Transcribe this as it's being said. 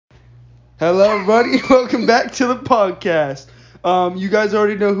Hello, everybody. Welcome back to the podcast. You guys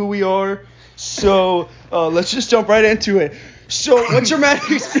already know who we are, so let's just jump right into it. So, what traumatic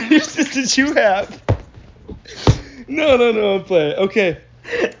experiences did you have? No, I'm playing. Okay.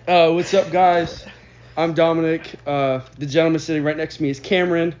 What's up, guys? I'm Dominic. The gentleman sitting right next to me is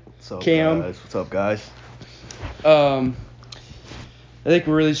Cameron. What's up, Cam. guys? What's up, guys? I think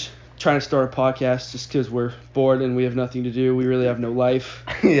we're really trying to start a podcast just because we're bored and we have nothing to do. We really have no life.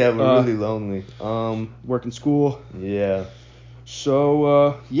 Yeah, we're really lonely. Work in school. Yeah.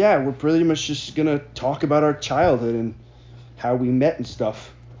 So, we're pretty much just going to talk about our childhood and how we met and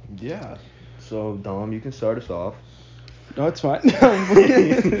stuff. Yeah. So, Dom, you can start us off. No, it's fine.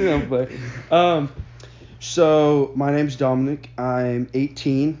 So, my name's Dominic. I'm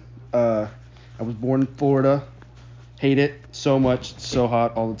 18. I was born in Florida. Hate it so much. It's so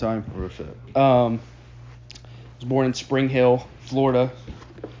hot all the time. Real shit. I was born in Spring Hill, Florida.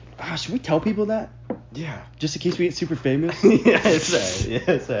 Should we tell people that? Yeah. Just in case we get super famous?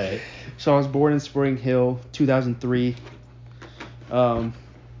 Yes, I. So I was born in Spring Hill, 2003. Not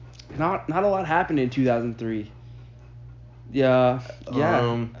a lot happened in 2003. Yeah.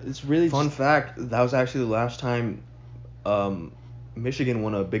 It's really Fun fact, that was actually the last time Michigan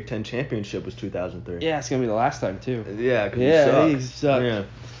won a Big Ten championship was 2003. Yeah, it's gonna be the last time too. Yeah, because he we sucked. Yeah.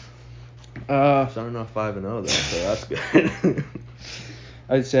 Starting off 5-0 though, so that's good.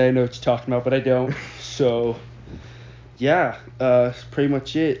 I'd say I know what you're talking about, but I don't. So, yeah, that's pretty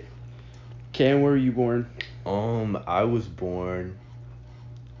much it. Cam, where were you born? I was born,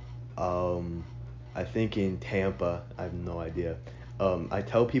 I think in Tampa. I have no idea. I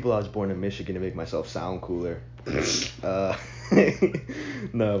tell people I was born in Michigan to make myself sound cooler.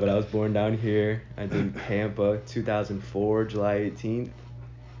 No, but I was born down here. I think Tampa, 2004, July 18th.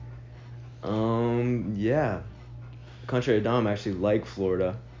 Yeah. Contrary to Dom, I actually like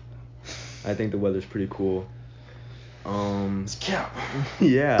Florida. I think the weather's pretty cool. It's cap.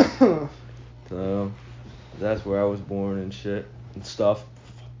 Yeah. So, that's where I was born and shit and stuff.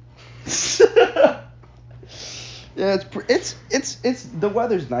 Yeah, it's the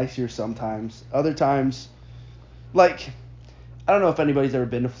weather's nice here sometimes. Other times, like, I don't know if anybody's ever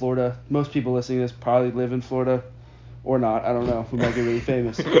been to Florida. Most people listening to this probably live in Florida, or not. I don't know. We might get really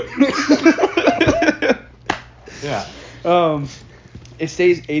famous. Yeah. It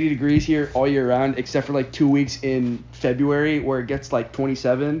stays 80 degrees here all year round, except for like 2 weeks in February where it gets like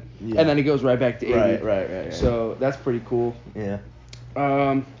 27, Yeah. and then it goes right back to 80. Right. So that's pretty cool. Yeah.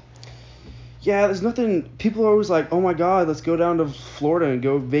 Yeah, there's nothing. People are always like, oh my God, let's go down to Florida and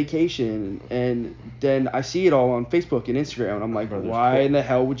go vacation. And then I see it all on Facebook and Instagram. And I'm like, why in the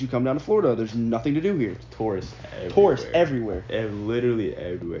hell would you come down to Florida? There's nothing to do here. Tourists everywhere. Tourists everywhere. Literally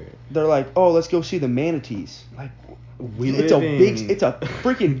everywhere. They're like, oh, let's go see the manatees. Like, it's a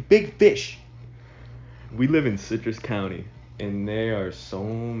freaking big fish. We live in Citrus County, and there are so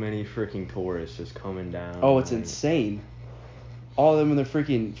many freaking tourists just coming down. Oh, it's insane. All of them in their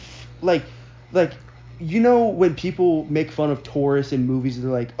freaking, like, you know when people make fun of tourists in movies,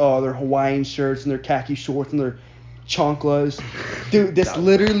 they're like, oh, their Hawaiian shirts and their khaki shorts and their chanclas. Dude, that's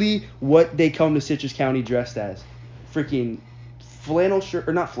literally what they come to Citrus County dressed as. Freaking flannel shirt,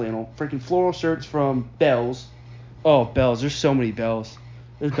 or not flannel, freaking floral shirts from Bells. Oh, Bells, there's so many Bells.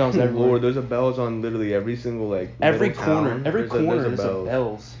 There's Bells everywhere. Lord, there's a Bells on literally every single, every little corner. town. Every corner there's is a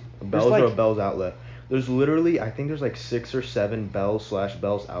Bells. A Bells or a Bells outlet. There's literally, I think there's like 6 or 7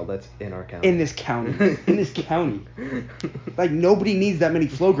 Bells/Bells outlets in our county. In this county. Like, nobody needs that many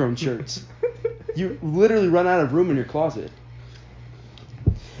flow-grown shirts. You literally run out of room in your closet.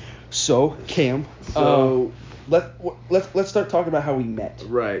 So, Cam, let's start talking about how we met.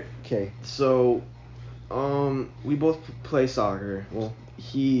 Right. Okay. So, we both play soccer. Well,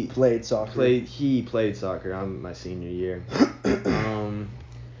 he played soccer. He played soccer. I'm my senior year.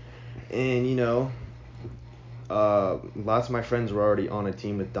 And you know, lots of my friends were already on a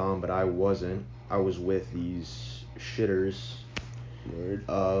team with Dom, but I wasn't. I was with these shitters. Word.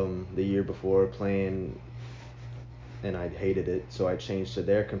 The year before playing, and I hated it, so I changed to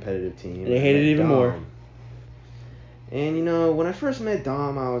their competitive team. And I hated it even more. And you know, when I first met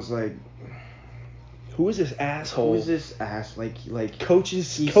Dom, I was like, who is this asshole? Who is this ass? Like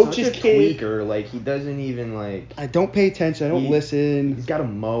coach's he's such a kid. tweaker. Like, he doesn't even like. I don't pay attention. I don't listen. He's got a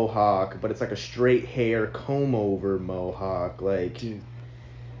mohawk, but it's like a straight hair comb over mohawk. Like, dude,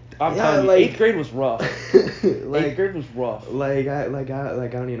 I'm telling you, 8th grade was rough. 8th grade was rough. I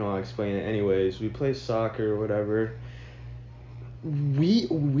don't even know how to explain it. Anyways, we play soccer or whatever. We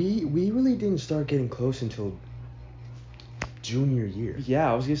really didn't start getting close until junior year.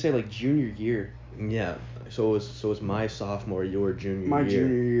 Yeah, I was gonna say like junior year. Yeah, so it was my sophomore, your junior year. My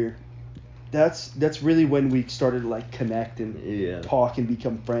junior year. that's really when we started to like connect and Yeah. talk and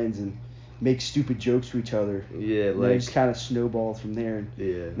become friends and make stupid jokes to each other. Yeah, And like it just kind of snowballed from there. And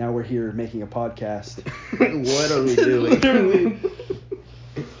yeah. now we're here making a podcast. What are we doing? Literally.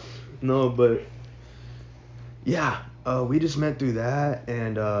 No, but yeah, we just met through that,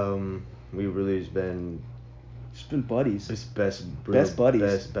 and we really just been buddies. best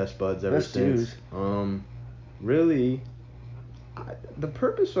buddies. best buds ever Best since. dudes. Really, the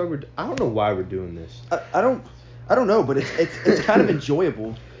purpose why I don't know why we're doing this. I don't know, but it's kind of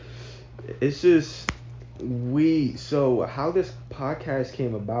enjoyable. It's just so how this podcast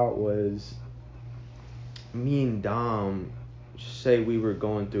came about was me and Dom say we were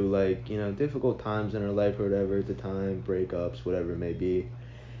going through like, difficult times in our life or whatever at the time, breakups, whatever it may be.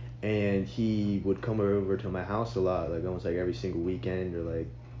 And he would come over to my house a lot, like almost like every single weekend or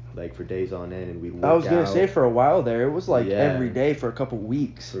like for days on end, and we'd work out. I was gonna say for a while there, it was like Yeah. every day for a couple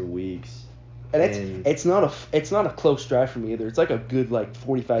weeks. For weeks. And it's not a close drive for me either. It's like a good like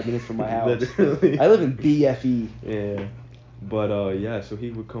 45 minutes from my house. Literally. I live in BFE. Yeah. But yeah, so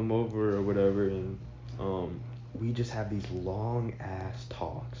he would come over or whatever, and we just have these long ass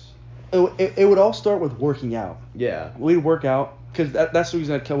talks. It would all start with working out. Yeah. We'd work out because that's the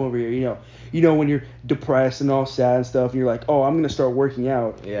reason I'd come over here. You know when you're depressed and all sad and stuff, and you're like, oh, I'm gonna start working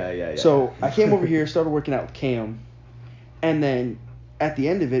out. Yeah. So I came over here, started working out with Cam, and then at the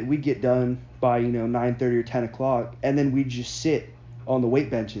end of it, we'd get done by 9:30 or 10 o'clock, and then we'd just sit on the weight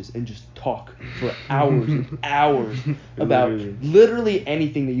benches and just talk for hours and hours about literally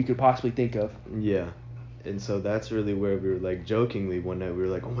anything that you could possibly think of. Yeah. And so that's really where we were like jokingly one night we were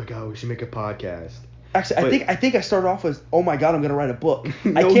like, oh my god, we should make a podcast. Actually, I think I started off as, oh my god, I'm gonna write a book. I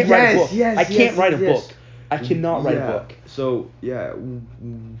No, can't write a book. yes, I can't write a yes. book. I cannot write a book. So yeah,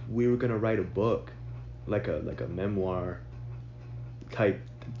 we were gonna write a book, like a memoir type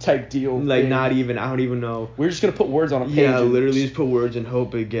Deal. Like thing. not even, I don't even know. We're just gonna put words on a page. Yeah, literally just put words and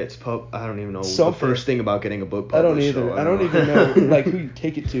hope it gets I don't even know the first thing about getting a book published. I don't either. So I don't even know like who you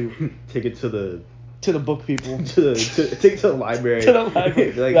take it to. Take it to the book people. Take it to the library. To the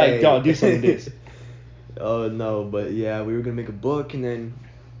library. Like, hey, hey. dog, do something with this. Oh no, but yeah, we were gonna make a book, and then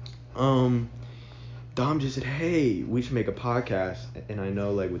Dom just said, hey, we should make a podcast. And I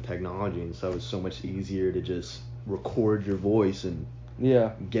know like with technology and stuff, it's so much easier to just record your voice and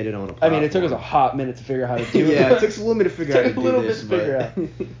get it on a platform. I mean, it took us a hot minute to figure out how to do it. Yeah, it took us a little bit to figure out how to do this.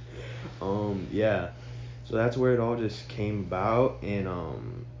 Yeah. So that's where it all just came about, and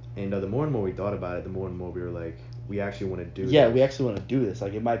the more and more we thought about it, the more and more we were like, we actually want to do this. Yeah, we actually want to do this.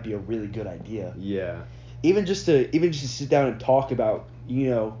 Like, it might be a really good idea. Yeah. Even just to sit down and talk about,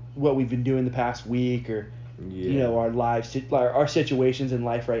 what we've been doing the past week, or our lives, our situations in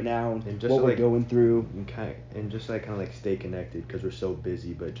life right now, and just what we're going through, and just kind of like stay connected because we're so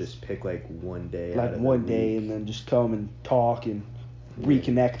busy. But just pick like one day, like out of one the day, week. and then just come and talk and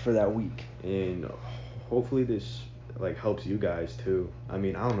reconnect for that week. And hopefully this like helps you guys too. I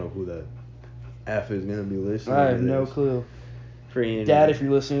mean, I don't know who the F is gonna be listening. I have no clue. Dad, if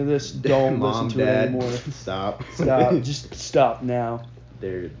you're listening to this, don't Mom, listen to Dad, it anymore. Stop. Just stop now.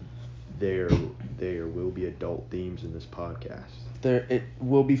 There will be adult themes in this podcast. It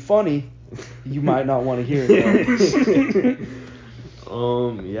will be funny. You might not want to hear it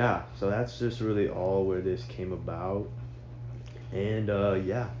though. Yeah. So that's just really all where this came about. And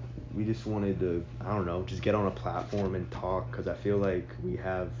yeah, we just wanted to, I don't know, just get on a platform and talk, because I feel like we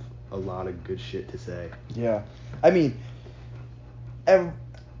have a lot of good shit to say. Yeah. I mean, I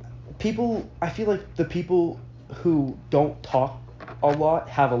feel like the people who don't talk a lot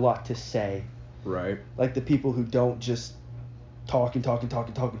have a lot to say. Right. Like the people who don't just talk and talk and talk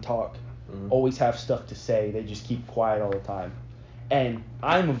and talk and talk always have stuff to say. They just keep quiet all the time. And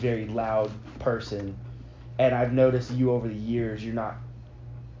I'm a very loud person, and I've noticed you over the years, you're not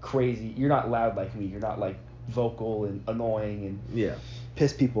crazy. You're not loud like me. You're not like vocal and annoying and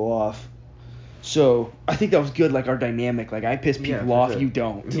piss people off. So I think that was good, like our dynamic. Like I piss people off, sure. You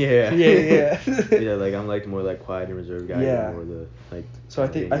don't. Yeah. Yeah. Yeah, like I'm like more like quiet and reserved guy. Yeah. More the like. So I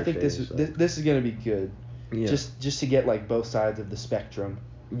think this is gonna be good. Yeah. Just to get like both sides of the spectrum.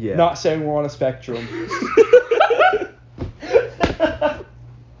 Yeah. Not saying we're on a spectrum.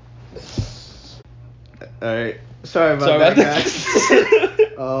 All right. Sorry about that, guys.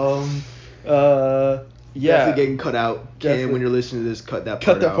 Yeah. Definitely getting cut out. Cam, when you're listening to this, cut that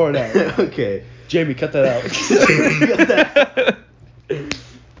part out. Cut that part out. Okay. Jamie, cut that out. Cut that.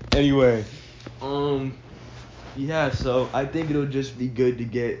 Anyway. Yeah, so I think it'll just be good to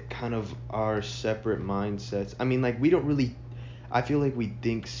get kind of our separate mindsets. I mean, like, we don't really, I feel like we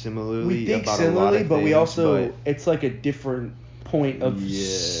think similarly about a lot of but things, we also, it's like a different point of Yeah.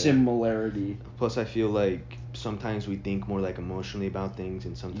 similarity. Plus, I feel like sometimes we think more like emotionally about things,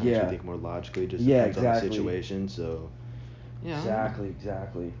 and sometimes Yeah. we think more logically. Just Yeah, depends on the exactly. situation. So, yeah. Exactly.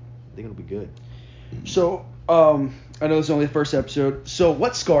 I think it'll be good. So, I know this is only the first episode. So,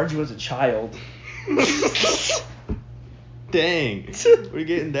 what scarred you as a child? Dang, we're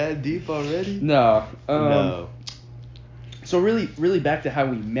getting that deep already? No. No. So really back to how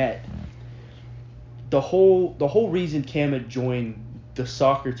we met. The whole reason Cam had joined the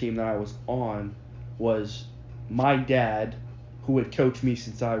soccer team that I was on was my dad, who had coached me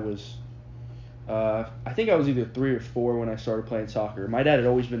since I was, I think I was either 3 or 4 when I started playing soccer. My dad had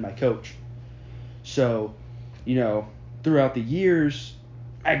always been my coach. So, throughout the years,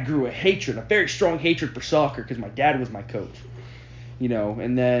 I grew a very strong hatred for soccer because my dad was my coach.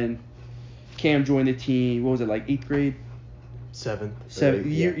 And then Cam joined the team. What was it, like 8th grade? Seventh.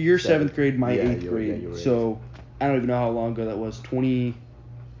 You're 7th grade, my 8th grade. You were So I don't even know how long ago that was.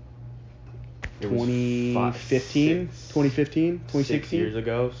 2015, 2016? 6 years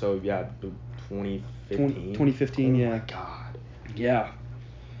ago. So yeah, 2015. 2015, yeah. Oh my god. Yeah.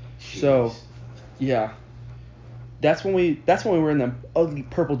 Jeez. So, yeah. That's when we were in the ugly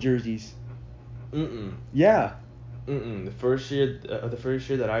purple jerseys. Yeah. The first year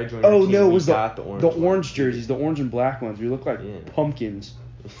that I joined. Oh your team, no, it was got the orange ones, jerseys, the orange and black ones. We looked like pumpkins.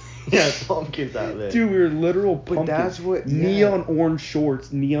 Yeah, pumpkins out there. Dude, we were literal pumpkins. But that's what neon orange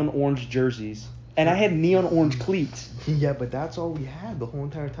shorts, neon orange jerseys, and I had neon orange cleats. Yeah, but that's all we had the whole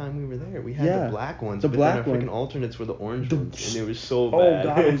entire time we were there. We had the black ones, but then our freaking alternates were the orange ones, and it was so bad. Oh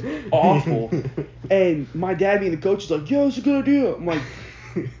god, it was awful. And my dad being the coach is like, "Yeah, it's a good idea." I'm like,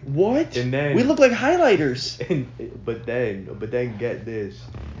 "What?" And then we look like highlighters. But then get this.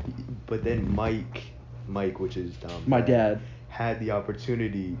 But then Mike, which is my dad, had the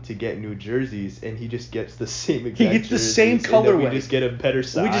opportunity to get new jerseys, and he just gets the same exact. He gets the same colorway. We just get a better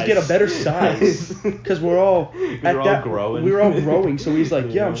size. We just get a better size because we're all growing. We were all growing, so he's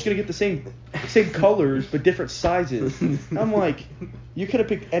like, "Yeah, I'm just gonna get the same colors but different sizes." I'm like, "You could have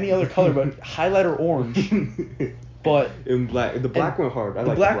picked any other color, but highlighter orange." But in black, the black went hard.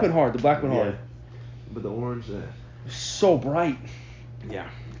 The black went hard. But the orange, so bright. Yeah.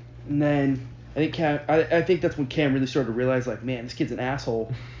 And then I think that's when Cam really started to realize, like, man, this kid's an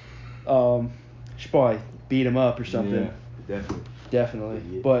asshole. Should probably beat him up or something. Yeah, definitely.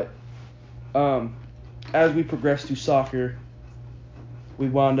 Yeah. But as we progressed through soccer, we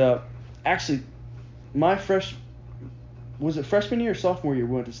wound up actually was it freshman year or sophomore year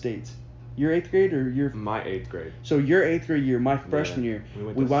we went to States? Your 8th grade or your my 8th grade? So your 8th grade year, my freshman year,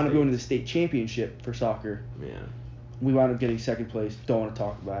 we wound up going to the state championship for soccer. Yeah. We wound up getting 2nd place. Don't want to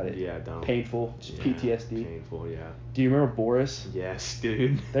talk about it. Yeah, don't. Painful. Just PTSD. Painful, yeah. Do you remember Boris? Yes,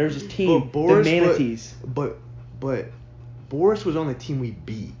 dude. There's this team, the Manatees. But Boris was on the team we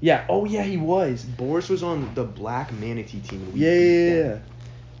beat. Yeah. Oh yeah, he was. Boris was on the black manatee team. And we beat them.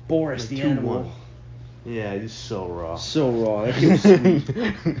 Boris, like the animal. Yeah, he's so raw. So raw. That kid was sweet.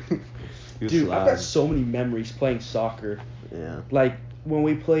 Dude, slide. I've got so many memories playing soccer. Yeah. Like when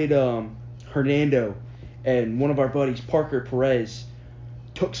we played Hernando, and one of our buddies, Parker Perez,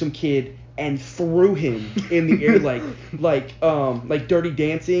 took some kid and threw him in the air like Dirty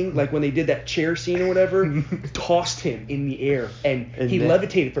Dancing, like when they did that chair scene or whatever, tossed him in the air and he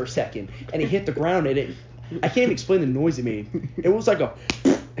levitated for a second and he hit the ground and I can't even explain the noise it made. It was like a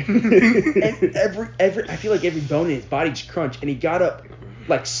and every I feel like every bone in his body just crunched and he got up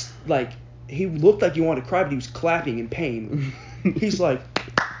like he looked like he wanted to cry, but he was clapping in pain. He's like,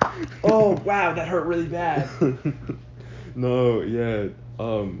 "Oh wow, that hurt really bad." No, yeah.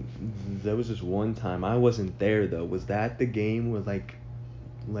 There was this one time I wasn't there though. Was that the game where like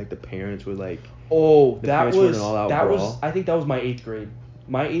the parents were like? Oh, that was I think that was my 8th grade.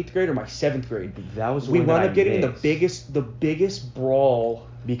 My 8th grade or my 7th grade. That was we wound up getting missed. the biggest brawl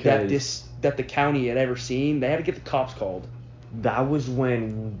because that the county had ever seen. They had to get the cops called. That was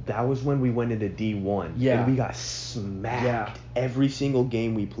when we went into D1. Yeah. And we got smacked every single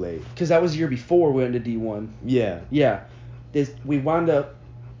game we played. Because that was the year before we went into D1. Yeah. Yeah. We wound up,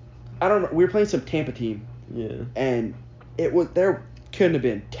 I don't know, we were playing some Tampa team. Yeah. And there couldn't have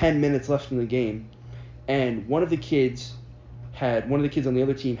been 10 minutes left in the game. And one of the kids on the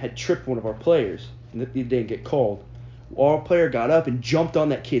other team had tripped one of our players. And it didn't get called. Our player got up and jumped on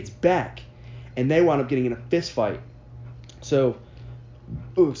that kid's back. And they wound up getting in a fist fight. So,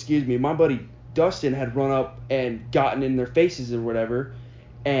 my buddy Dustin had run up and gotten in their faces or whatever,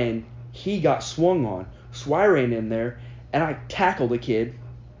 and he got swung on. So I ran in there, and I tackled a kid,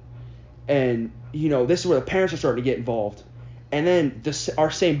 and, this is where the parents are starting to get involved. And then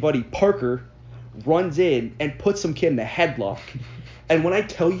our same buddy Parker runs in and puts some kid in a headlock. And when I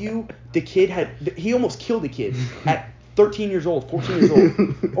tell you, he almost killed a kid at 13 years old, 14 years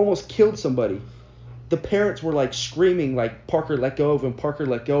old, almost killed somebody. The parents were like screaming like, Parker, let go of him, Parker,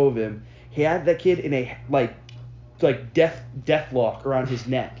 let go of him. He had that kid in a like death lock around his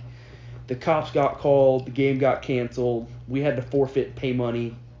neck. The cops got called, the game got canceled, we had to forfeit, pay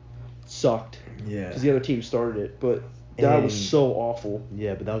money. Sucked. Yeah. Because the other team started it, but that was so awful.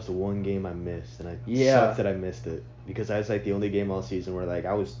 Yeah, but that was the one game I missed, and Yeah. sucked that I missed it because that was like the only game all season where like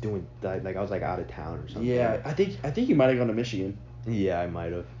I was like out of town or something. Yeah, I think you might have gone to Michigan. Yeah, I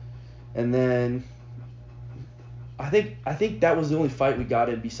might have. And then I think that was the only fight we got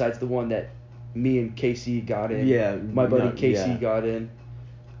in besides the one that me and Casey got in. Yeah. My buddy Casey yeah. got in.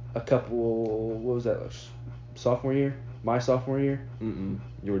 A couple. What was that? Sophomore year? My sophomore year?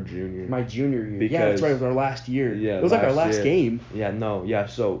 Your junior. My junior year. Because, yeah, that's right. It was our last year. Yeah. It was like our last year. game. Yeah. No. Yeah.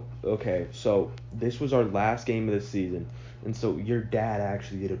 So this was our last game of the season, and so your dad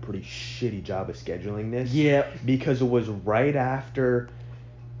actually did a pretty shitty job of scheduling this. Yeah. Because it was right after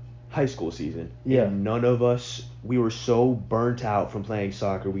high school season. Yeah. And none of us, we were so burnt out from playing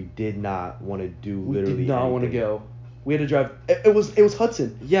soccer, we did not want to do literally We did not want to anything. go. We had to drive. It was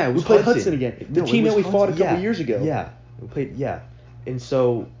Hudson. Yeah, it was we played Hudson again. No, The team that we fought a couple yeah, years ago. Yeah, we played. Yeah, and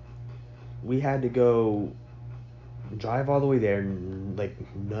so we had to go drive all the way there. Like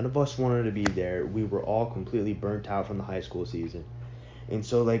none of us wanted to be there. We were all completely burnt out from the high school season, and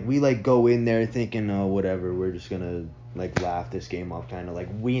so like we like go in there thinking, oh whatever, we're just gonna like laugh this game off. Kind of like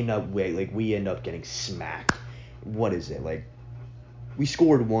we end up getting smacked. What is it like? We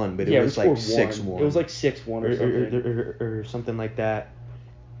scored one, but it was like 6-1. It was like 6-1 or something. Or something like that.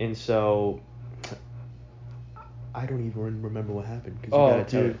 And so I don't even remember what happened because you gotta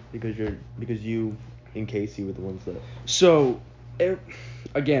tell it because you and Casey were the ones that. So,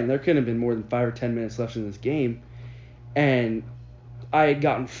 again, there couldn't have been more than 5 or 10 minutes left in this game, and I had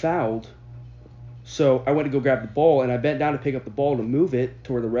gotten fouled. So I went to go grab the ball, and I bent down to pick up the ball to move it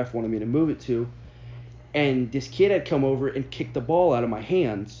to where the ref wanted me to move it to. And this kid had come over and kicked the ball out of my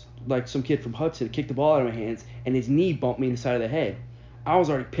hands. Like some kid from Hudson kicked the ball out of my hands, and his knee bumped me in the side of the head. I was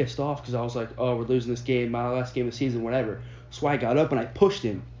already pissed off because I was like, oh, we're losing this game, my last game of the season, whatever. So I got up and I pushed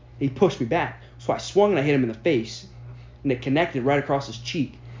him. He pushed me back. So I swung and I hit him in the face, and it connected right across his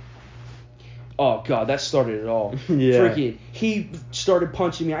cheek. Oh, God, that started it all. Yeah. Freaking, he started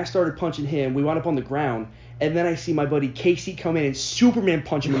punching me. I started punching him. We wound up on the ground. And then I see my buddy Casey come in and Superman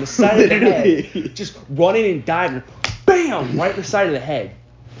punch him in the side of the head. Just running and diving. Bam! Right in the side of the head.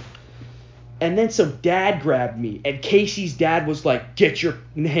 And then some dad grabbed me. And Casey's dad was like, get your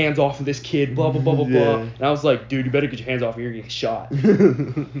hands off of this kid, blah, blah, blah, blah, blah. And I was like, dude, you better get your hands off or you're going to get shot.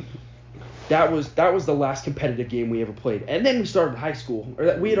 That was the last competitive game we ever played. And then we started high school.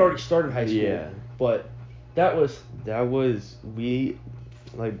 Or we had already started high school. Yeah. But that was...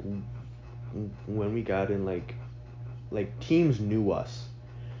 like, when we got in, like teams knew us.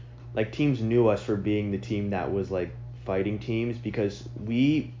 Like, teams knew us for being the team that was, like, fighting teams because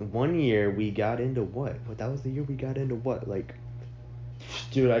one year we got into what? That was the year we got into what? Like...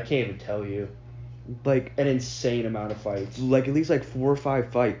 Dude, I can't even tell you. Like... An insane amount of fights. Like, at least, like, 4 or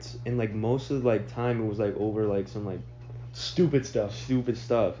 5 fights. And, like, most of the, like, time it was, like, over, like, some, like... Stupid stuff.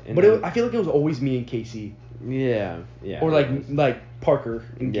 And but I feel like it was always me and Casey. Yeah. Or, like Parker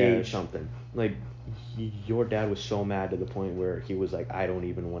and yeah, Gage. Something. Like... Your dad was so mad to the point where he was like, I don't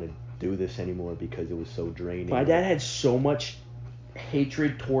even want to do this anymore because it was so draining. My dad had so much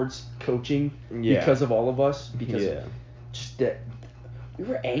hatred towards coaching because of all of us. Because just that we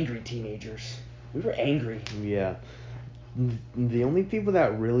were angry teenagers. We were angry. Yeah. The only people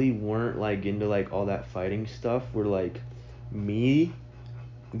that really weren't like into like all that fighting stuff were like me,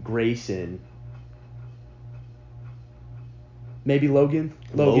 Grayson. Maybe Logan.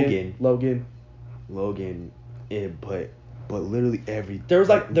 But literally there was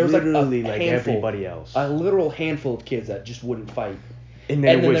like everybody else. A literal handful of kids that just wouldn't fight. And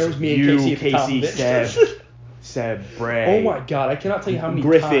then there was me and you, Casey Seb, Bray. Oh my God, I cannot tell you how many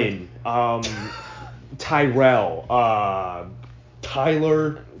Griffin, Tyrell,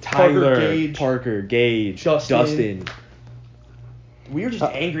 Tyler, Parker, Gage, Dustin. We were just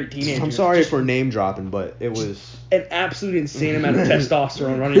angry teenagers. I'm sorry for name dropping, but it was an absolute insane amount of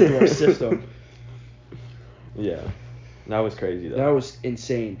testosterone running through our system. Yeah, that was crazy though. That was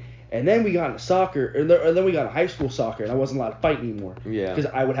insane. And then we got into soccer, and then we got into high school soccer, and I wasn't allowed to fight anymore. Yeah. Because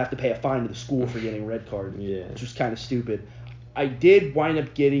I would have to pay a fine to the school for getting a red card. Yeah. Which was kind of stupid. I did wind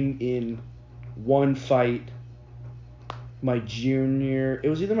up getting in one fight it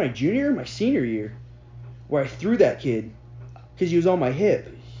was either my junior or my senior year, where I threw that kid because he was on my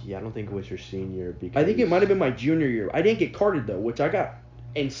hip. Yeah, I don't think it was your senior because I think it might have been my junior year. I didn't get carded though, which I got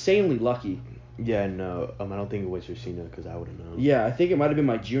insanely lucky. Yeah, no, I don't think it was your senior because I would have known. Yeah, I think it might have been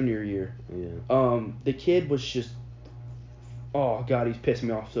my junior year. Yeah. The kid was just, oh god, he's pissed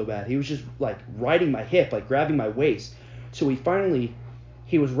me off so bad. He was just like riding my hip, like grabbing my waist. So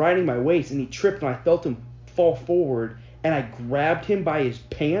he was riding my waist and he tripped and I felt him fall forward and I grabbed him by his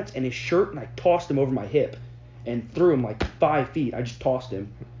pants and his shirt and I tossed him over my hip and threw him like 5 feet. I just tossed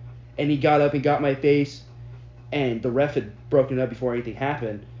him. And he got up and got my face and the ref had broken it up before anything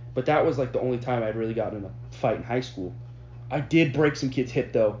happened. But that was like the only time I'd really gotten in a fight in high school. I did break some kid's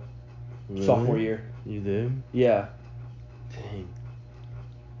hip though. Really? Sophomore year. You did? Yeah. Dang.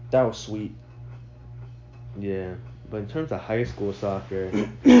 That was sweet. Yeah, but in terms of high school soccer,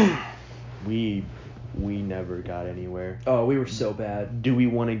 we never got anywhere. Oh, we were so bad. Do we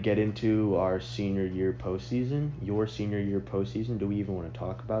want to get into our senior year postseason? Your senior year postseason? Do we even want to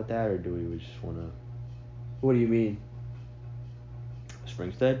talk about that, or do we just want to? What do you mean?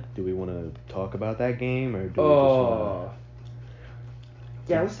 Springstead? Do we want to talk about that game, or do we just want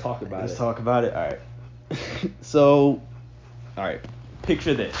to? Yeah, let's talk about it. Let's talk about it. All right. So, all right.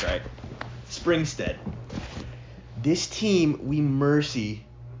 Picture this, right? Springstead. This team, we mercy.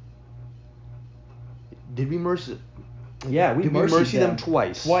 Did we mercy? Yeah, we mercy them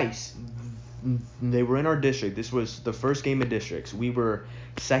twice. Twice. They were in our district. This was the first game of districts. We were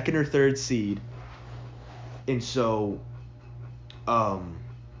second or third seed, and so,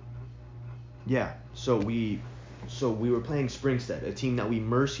 yeah. So we were playing Springstead, a team that we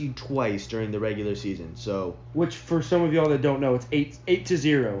mercied twice during the regular season. So, which for some of y'all that don't know, it's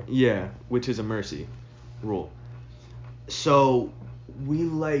 8-0. Yeah, which is a mercy rule. So we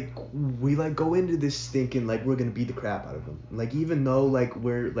go into this thinking like we're gonna beat the crap out of them. Like even though like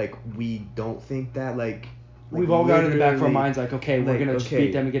we don't think that we've all got in the back of our minds like okay we're gonna just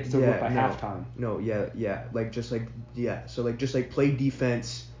beat them and get to the by halftime. No, yeah, so just play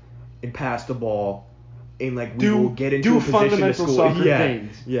defense and pass the ball. And we will get into a position to score. Soccer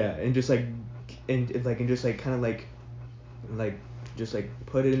things. Yeah, and just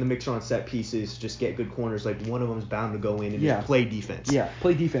put it in the mixer on set pieces. Just get good corners. Like one of them's bound to go in and just play defense. Yeah,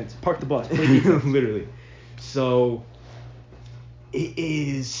 play defense. Park the bus. Play defense. Literally. So it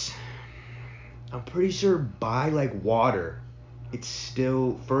is. I'm pretty sure by water, it's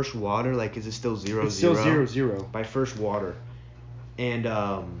still first water. Is it still 0-0? It's still 0-0 by first water, and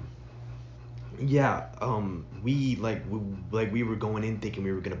yeah, we were going in thinking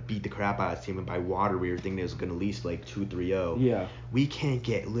we were gonna beat the crap out of this team, and by water we were thinking it was gonna at least 2-3-0. Yeah. We can't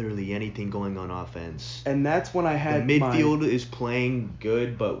get literally anything going on offense. And that's when I had the midfield is playing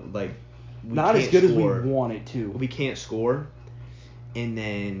good, but we not can't as good score. as we wanted to. We can't score, and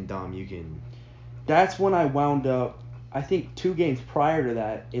then Dom, you can. That's when I wound up. I think 2 games prior to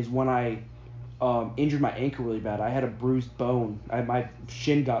that is when I injured my ankle really bad. I had a bruised bone. My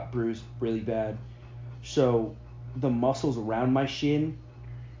shin got bruised really bad. So the muscles around my shin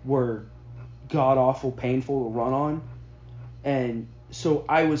were god awful painful to run on. And so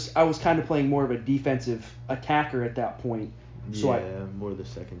I was kind of playing more of a defensive attacker at that point. So more the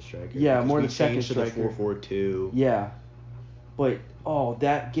second striker. Yeah, more the second striker. To the 4-4-2. Yeah. But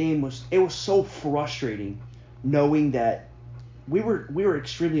that game was so frustrating knowing that we were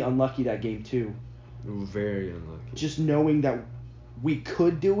extremely unlucky that game too. Very unlucky. Just knowing that we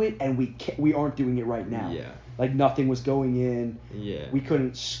could do it and we aren't doing it right now. Yeah. Nothing was going in. Yeah. We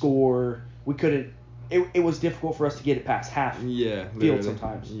couldn't score. We couldn't. It was difficult for us to get it past half. Yeah. Field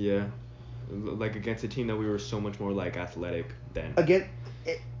sometimes. Yeah. Against a team that we were so much more athletic than.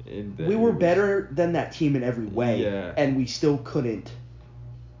 We were better than that team in every way. Yeah. And we still couldn't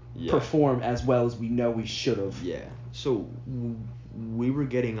perform as well as we know we should have. Yeah. So we were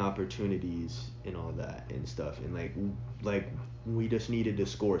getting opportunities and all that and stuff, and we just needed to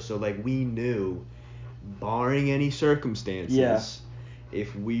score. So we knew, barring any circumstances,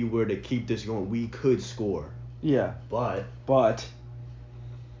 if we were to keep this going, we could score. Yeah. But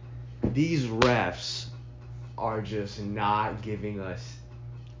these refs are just not giving us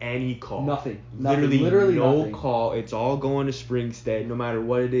any call. Nothing. Literally no nothing. call. It's all going to Springstead, no matter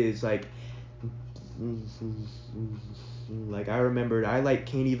what it is. I remembered, I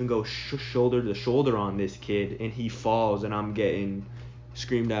can't even go shoulder to shoulder on this kid, and he falls, and I'm getting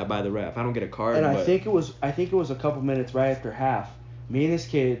screamed at by the ref. I don't get a card. And I think it was a couple minutes right after half. Me and this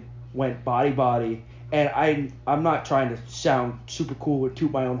kid went body, and I'm not trying to sound super cool or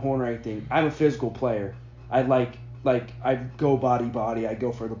toot my own horn or anything. I'm a physical player. I go body. I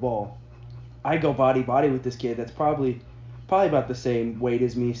go for the ball. I go body with this kid that's probably about the same weight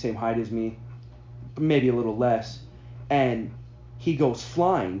as me, same height as me, maybe a little less. And He goes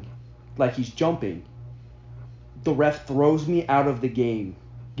flying, like he's jumping. The ref throws me out of the game.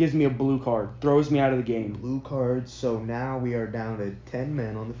 Gives me a blue card. Throws me out of the game. Blue cards. So now we are down to 10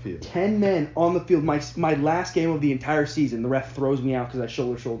 men on the field. 10 men on the field. My last game of the entire season, the ref throws me out because I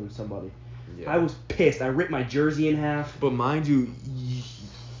shouldered somebody. Yeah. I was pissed. I ripped my jersey in half. But mind you,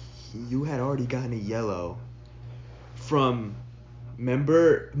 you had already gotten a yellow from.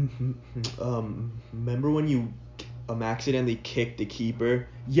 Remember when you accidentally kicked the keeper?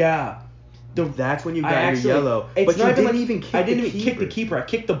 Yeah. That's when you got a yellow. But you didn't even kick the keeper. I didn't even kick the keeper. I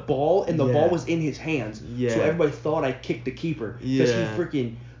kicked the ball, and the ball was in his hands. Yeah. So everybody thought I kicked the keeper. Yeah. Because he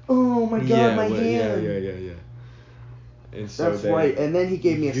freaking, oh my God, my hand. Yeah. And so that's right. And then he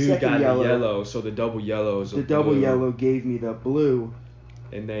gave me a second got yellow. The yellow, so the double yellow is the double yellow gave me the blue.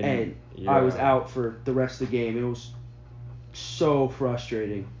 And then I was out for the rest of the game. It was so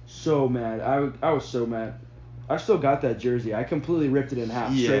frustrating. So mad. I was so mad. I still got that jersey. I completely ripped it in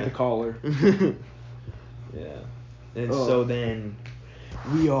half, straight the collar. Yeah. And so then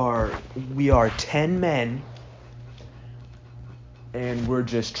we are 10 men, and we're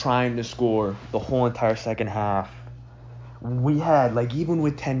just trying to score the whole entire second half. We had, like, even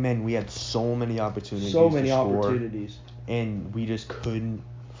with 10 men, we had so many opportunities to score, and we just couldn't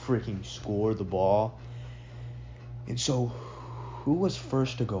freaking score the ball. And so who was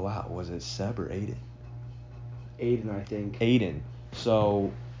first to go out? Was it Seb or Aiden? Aiden, I think. Aiden.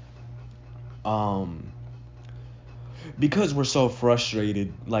 So, because we're so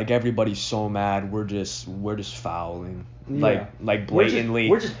frustrated, like everybody's so mad, we're just fouling, like blatantly.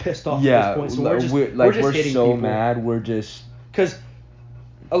 We're just pissed off at this point. So we're just hitting so people. mad. We're just because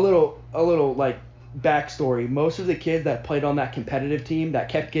a little like backstory. Most of the kids that played on that competitive team that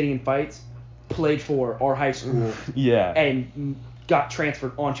kept getting in fights played for our high school. Yeah. And got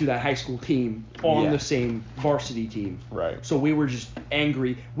transferred onto that high school team on the same varsity team. Right. So we were just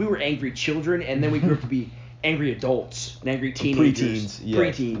angry. We were angry children, and then we grew up to be angry adults and angry teenagers.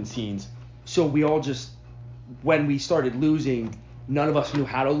 Preteens. Teens. So we all just, when we started losing, none of us knew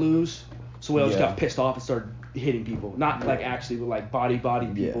how to lose. So we all just got pissed off and started hitting people. Not like actually, but like body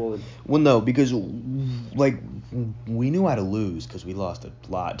people. And, well, no, because like we knew how to lose because we lost a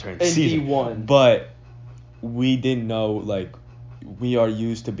lot during the season. D1. But we didn't know, like, we are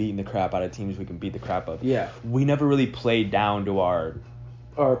used to beating the crap out of teams we can beat the crap of. Yeah. We never really played down to our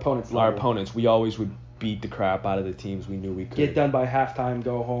opponents. Our opponents. We always would beat the crap out of the teams we knew we could. Get done by halftime,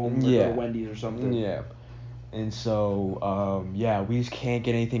 go home, or go to Wendy's or something. Yeah. And so, we just can't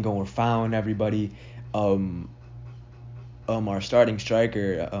get anything going. We're fouling everybody. Our starting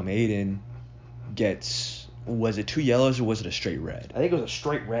striker, Aiden, gets, was it 2 yellows or was it a straight red? I think it was a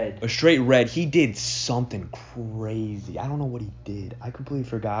straight red. A straight red. He did something crazy. I don't know what he did. I completely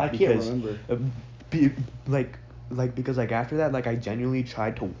forgot. I can't remember. Because after that, like, I genuinely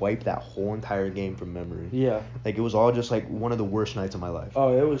tried to wipe that whole entire game from memory. Yeah. Like, it was all just like one of the worst nights of my life.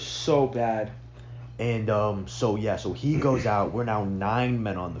 Oh, it was so bad. And so he goes out. We're now 9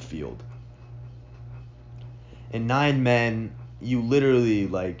 men on the field. And 9 men, you literally,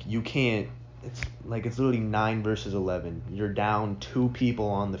 like, you can't. It's literally 9 versus 11. You're down 2 people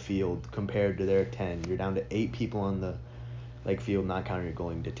on the field compared to their 10. You're down to 8 people on the field, not counting you're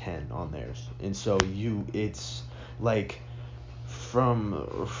going to 10 on theirs. And so it's like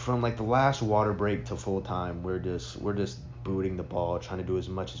from like the last water break to full time, we're just booting the ball, trying to do as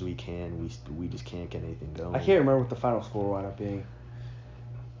much as we can. We just can't get anything going. I can't remember what the final score wound up being.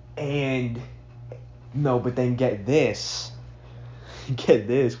 And no, but then get this,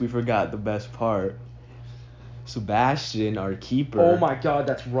 we forgot the best part. Sebastian, our keeper. Oh my God,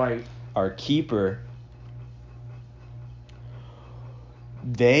 that's right. Our keeper.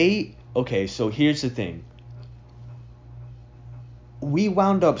 Okay, so here's the thing. We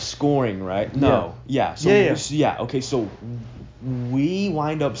wound up scoring, right? No. Yeah. Okay, so we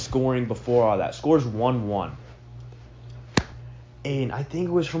wind up scoring before all that. Scores 1-1. And I think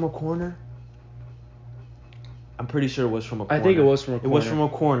it was from a corner. I'm pretty sure it was from a corner. I think it was from a corner. It was from a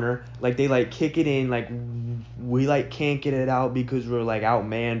corner. Like, they, like, kick it in. Like, we, like, can't get it out because we're, like,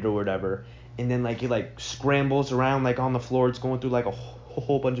 outmanned or whatever. And then, like, it, like, scrambles around, like, on the floor. It's going through, like, a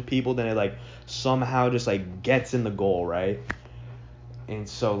whole bunch of people. Then it, like, somehow just, like, gets in the goal, right? And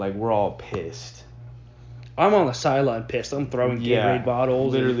so, like, we're all pissed. I'm on the sideline pissed. I'm throwing Gatorade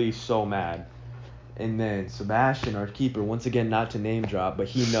bottles. Literally so mad. And then Sebastian, our keeper, once again, not to name drop, but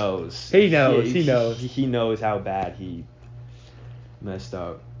he knows. He knows. He knows how bad he messed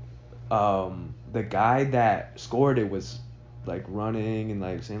up. The guy that scored it was, like, running and,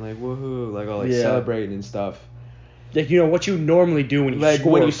 like, saying, like, woohoo, like, all, like, celebrating and stuff. Like, what you normally do when you like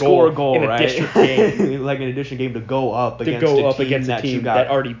score when you score a goal, in a right? district game. Like in a district game to go up To against go a up team against a that you team got that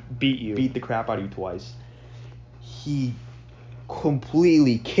already beat you. beat the crap out of you twice. He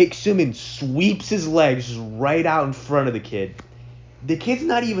completely kicks him and sweeps his legs right out in front of the kid. The kid's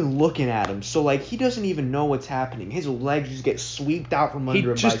not even looking at him, so like he doesn't even know what's happening. His legs just get swept out from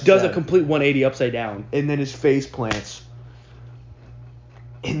under him. He just by does Seb. a complete 180 upside down. And then his face plants.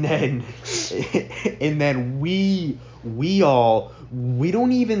 And then we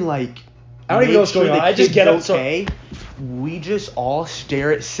don't even like. I don't even know what's going on. I just get up. Okay. We just all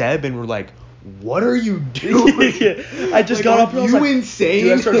stare at Seb and we're like, "What are you doing?" I just got up and I was like, like, insane?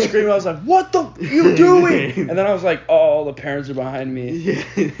 Dude, I started screaming. I was like, "What the you doing?" And then I was like, "Oh, the parents are behind me." Yeah,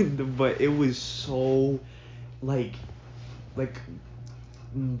 but it was so like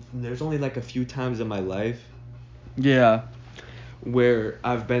there's only like a few times in my life. Yeah. Where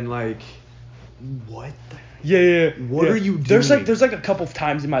I've been like, what? Yeah. What are you doing? There's like a couple of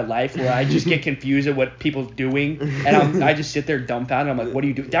times in my life where I just get confused at what people's doing, and I just sit there dumbfounded. I'm like, what do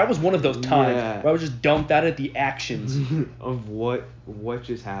you do? That was one of those times where I was just dumbfounded at the actions of what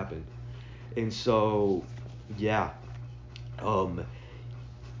just happened. And so, yeah,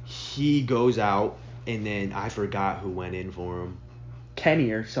 he goes out, and then I forgot who went in for him. Kenny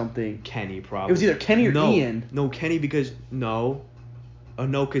or something. Kenny probably. It was either Kenny or Ian. No, Kenny because no,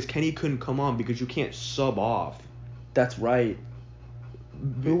 because Kenny couldn't come on because you can't sub off. That's right.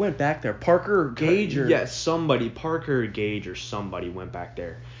 Who went back there? Parker or Gage or? Yeah, somebody. Parker or Gage or somebody went back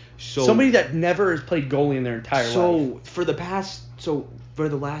there. So somebody that never has played goalie in their entire life. So for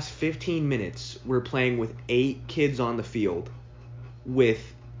the last 15 minutes, we're playing with 8 kids on the field, with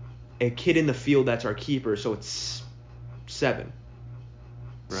a kid in the field that's our keeper. So it's 7.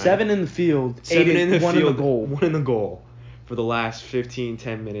 Right? 7 in the field, 7 in the one field, in the goal. 1 in the goal for the last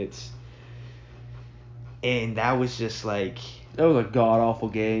 10 minutes. And that was just like... That was a god-awful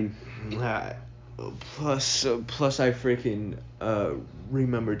game. Plus I freaking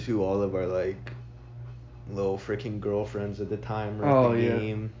remember, too, all of our, like, little freaking girlfriends at the time were at the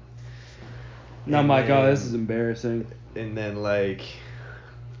game. Oh, my God, this is embarrassing. And then, like,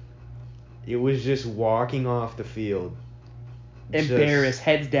 it was just walking off the field. Embarrassed,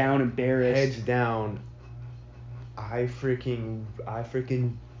 heads down, embarrassed. Heads down. I freaking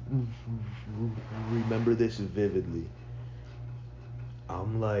remember this vividly.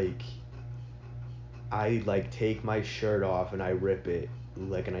 I'm like, I like take my shirt off and I rip it,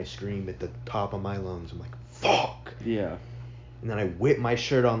 like, and I scream at the top of my lungs. I'm like, fuck. Yeah. And then I whip my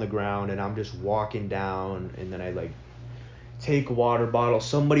shirt on the ground and I'm just walking down, and then I like take a water bottle.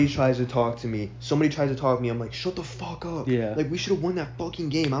 Somebody tries to talk to me. I'm like, shut the fuck up. Yeah. Like, we should have won that fucking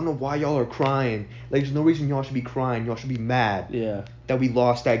game. I don't know why y'all are crying. Like, there's no reason y'all should be crying. Y'all should be mad. Yeah. That we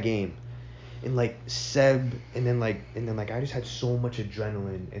lost that game. And like Seb, and then I just had so much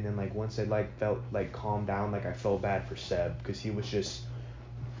adrenaline. And then like once I like felt like calmed down, like I felt bad for Seb because he was just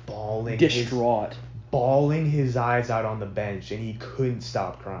distraught, bawling his eyes out on the bench, and he couldn't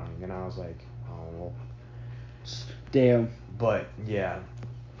stop crying. And I was like, oh. Damn. But yeah,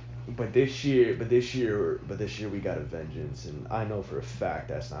 but this year we got a vengeance, and I know for a fact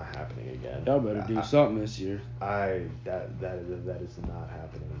that's not happening again. Y'all better do something this year. That is not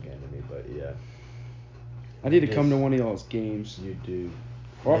happening again to me. But yeah, I need to come to one of y'all's games. You do.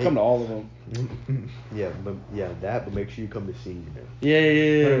 Or I'll come to all of them. But make sure you come to senior night. Yeah.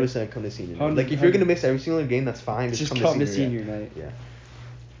 100% come to senior night. Like, if you're gonna miss every single game, that's fine. Just come to senior night. Yeah.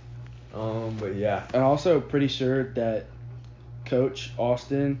 But yeah. I'm also pretty sure that Coach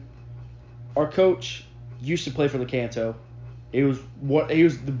Austin, our coach, used to play for Lecanto. He was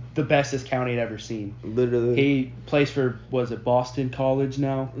the best this county had ever seen. Literally. He plays for, was it Boston College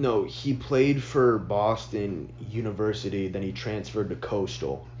now? No, he played for Boston University, then he transferred to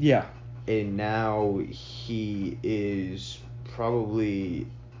Coastal. Yeah. And now he is probably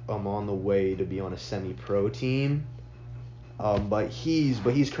on the way to be on a semi-pro team. But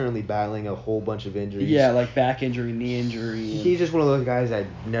he's currently battling a whole bunch of injuries. Yeah, like back injury, knee injury. He's just one of those guys that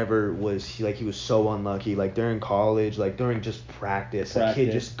never was. He was so unlucky. Like during college, like during just practice. A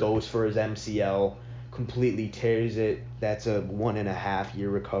kid just goes for his MCL, completely tears it. That's a 1.5 year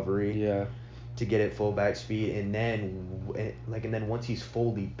recovery. Yeah. To get it full back speed, and then once he's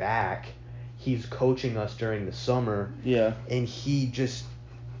fully back, he's coaching us during the summer. Yeah. And he just.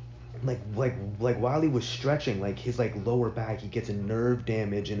 Like while he was stretching, like his like lower back, he gets a nerve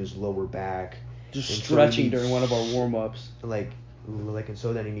damage in his lower back. Just stretching during one of our warm-ups. And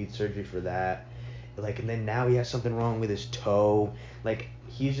so then he needs surgery for that. And then now he has something wrong with his toe. Like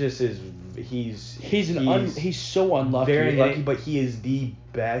he's so unlucky. Very lucky, but he is the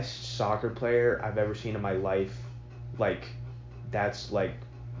best soccer player I've ever seen in my life. like that's like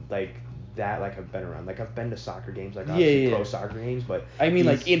that like I've been around. Like I've been to soccer games, like Yeah, obviously yeah. pro soccer games, but I mean,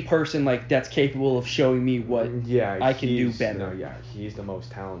 like he's- in person, like that's capable of showing me what yeah, I can do he's- better. No, yeah, he's the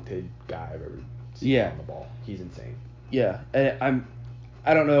most talented guy I've ever seen Yeah. on the ball. He's insane. Yeah, and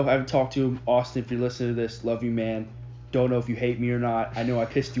I don't know if I've talked to him. Austin, if you're listening to this, love you, man. Don't know if you hate me or not. I know I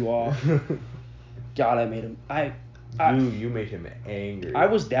pissed you off. God, I made him. You made him angry. I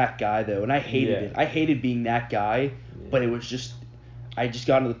was that guy though, and I hated Yeah. it. I hated being that guy, Yeah. but it was just, I just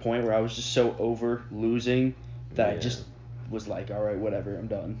got to the point where I was just so over losing that I Yeah. just was like, all right, whatever, I'm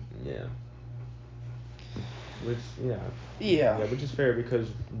done. Yeah. Which Yeah. Yeah, which is fair because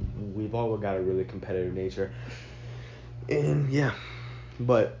we've all got a really competitive nature. And yeah,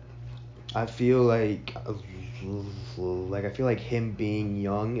 but I feel like I feel like him being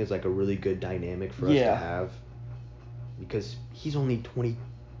young is like a really good dynamic for us Yeah. to have because he's only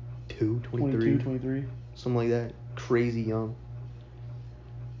 22, 23, 22, 23. something like that. Crazy young.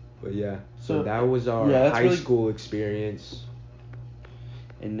 But yeah, so So, that was our yeah, that's high really- school experience.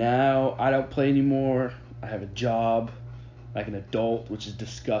 And now I don't play anymore. I have a job, like an adult, which is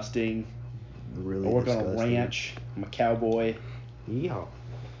disgusting. Really I work on a disgusting. ranch. I'm a cowboy. Yeah.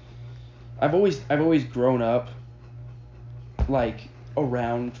 I've always grown up like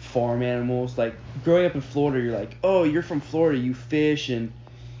around farm animals. Like growing up in Florida, you're like, oh, you're from Florida, you fish and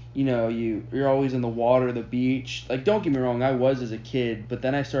you know you're always in the water, the beach. Like don't get me wrong, I was as a kid, but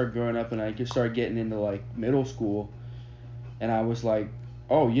then I started growing up and I just started getting into like middle school, and I was like,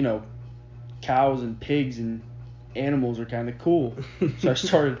 oh, you know, cows and pigs and animals are kind of cool. So I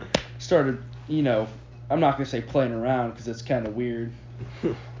started, you know, I'm not gonna say playing around because it's kind of weird.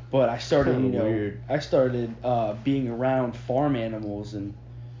 But I started, Kinda you know, weird. I started being around farm animals and,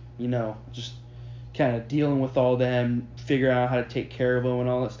 you know, just kind of dealing with all them, figuring out how to take care of them and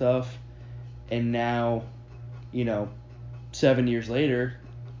all that stuff. And now, you know, 7 years later,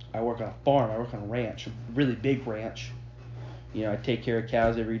 I work on a farm. I work on a ranch, a really big ranch. You know, I take care of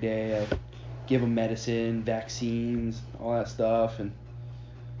cows every day. I give them medicine, vaccines, all that stuff, and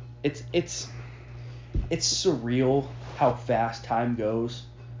it's surreal how fast time goes.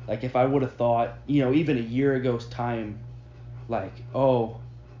 Like if I would have thought, you know, even a year ago's time, like, oh,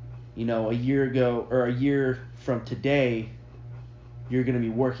 you know, a year ago or a year from today, you're going to be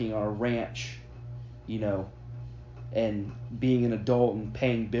working on a ranch, you know, and being an adult and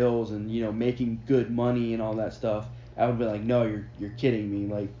paying bills and, you know, making good money and all that stuff. I would be like, no, you're kidding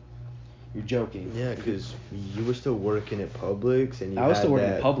me. Like, you're joking. Yeah, because you were still working at Publix and you I was had still working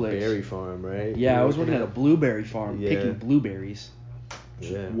that at Publix. berry farm, right? Yeah, You I were was working at a blueberry farm, Yeah. picking blueberries.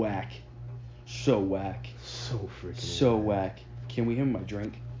 Yeah. Whack. So whack. So freaking So whack. Can we have my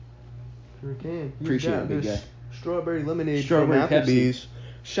drink? Sure can. Appreciate it, big this guy. strawberry lemonade Strawberry from Applebee's.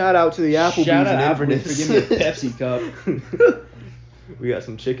 Shout out to the Applebee's Shout out in Applebee's Inverness. for giving me a Pepsi cup. We got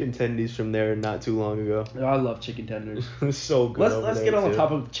some chicken tendies from there not too long ago. Oh, I love chicken tenders. It was so good. Let's get on the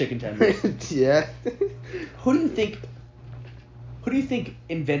topic of chicken tenders. Yeah. Who do you think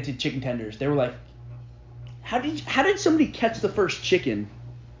invented chicken tenders? They were like, how did somebody catch the first chicken?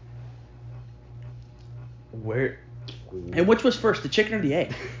 Where? And which was first, the chicken or the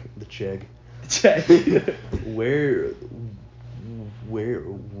egg? The chegg. Check. Where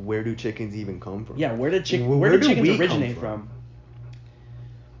do chickens even come from? Yeah, where did Where do chickens we come originate from?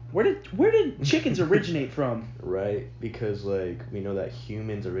 Where did chickens originate from? Right, because like we know that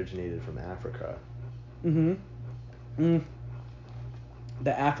humans originated from Africa.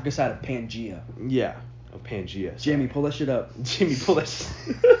 The Africa side of Pangea. Yeah, of Pangea. Jamie, pull that shit up. Jamie, pull that.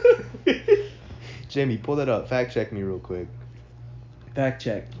 Jamie, pull that up. Fact check me real quick. Fact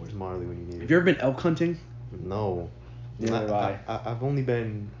check. Where's Marley when you need Have it? you ever been elk hunting? No. Neither have I. I've only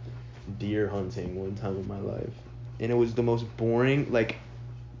been deer hunting one time in my life, and it was the most boring. Like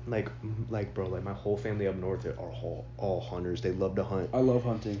bro, like my whole family up north are all hunters. They love to hunt. I love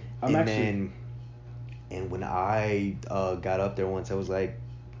hunting. And when I got up there once, I was like,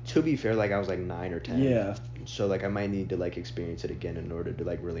 to be fair, like I was like 9 or 10. Yeah. So like I might need to like experience it again in order to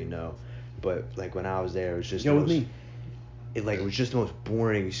like really know. But like when I was there, it was just Go with me. It was just the most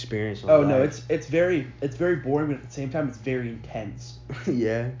boring experience. Of Oh my no, life. it's very boring, but at the same time it's very intense.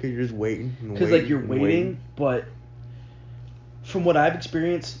 Yeah, because you're just waiting. Because like you're waiting, but from what I've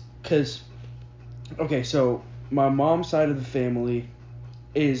experienced, because okay, so my mom's side of the family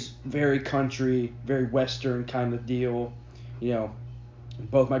is very country, very western kind of deal. You know,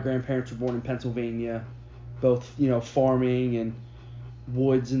 both my grandparents were born in Pennsylvania, both, you know, farming and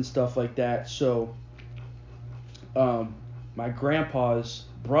woods and stuff like that. So my grandpa's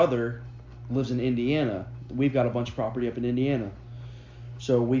brother lives in Indiana. We've got a bunch of property up in Indiana.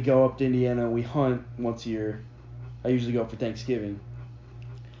 So we go up to Indiana, we hunt once a year. I usually go for Thanksgiving.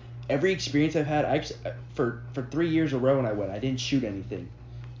 Every experience I've had, for 3 years in a row when I went, I didn't shoot anything.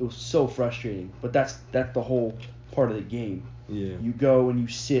 It was so frustrating. But that's the whole part of the game. Yeah. You go and you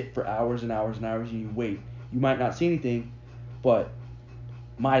sit for hours and hours and hours and you wait. You might not see anything, but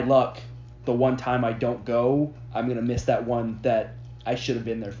my luck, the one time I don't go, I'm going to miss that one that I should have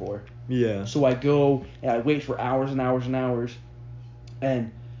been there for. Yeah. So I go and I wait for hours and hours and hours.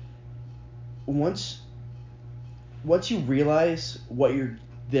 And once you realize what you're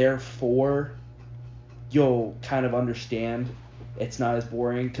there for, you'll kind of understand it's not as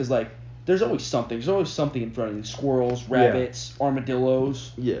boring. Because, like, there's always something. There's always something in front of you. Squirrels, rabbits,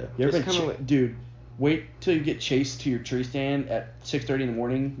 armadillos. Yeah. You ever It's been like, dude, wait till you get chased to your tree stand at 6:30 in the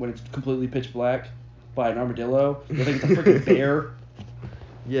morning when it's completely pitch black by an armadillo. You think it's a freaking bear.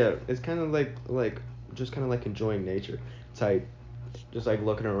 Yeah, it's kind of like just kind of like enjoying nature. It's like just like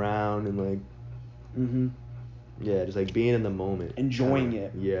looking around and like yeah, just like being in the moment, Enjoying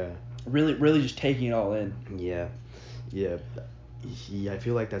it. Yeah. Really just taking it all in. Yeah. Yeah. Yeah, I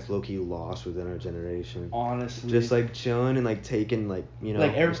feel like that's low-key lost within our generation. Honestly. Just like chilling and like taking like, you know,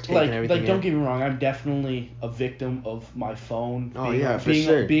 like just taking everything don't in. get me wrong, I'm definitely a victim of my phone. Oh, yeah, for being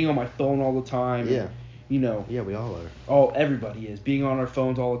sure. being on my phone all the time. Yeah. And, you know. Yeah, we all are. Oh, everybody is being on our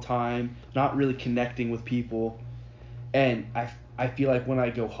phones all the time, not really connecting with people. And I feel like when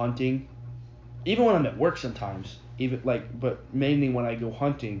I go hunting, even when I'm at work sometimes, but mainly when I go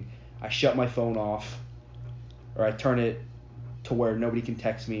hunting, I shut my phone off, or I turn it to where nobody can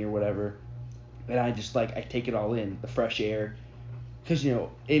text me or whatever, and I just I take it all in, the fresh air, because in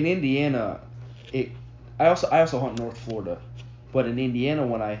Indiana, I also hunt North Florida, but in Indiana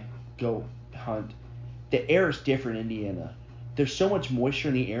when I go hunt, the air is different in Indiana. There's so much moisture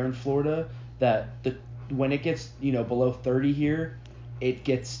in the air in Florida that when it gets below 30 here, it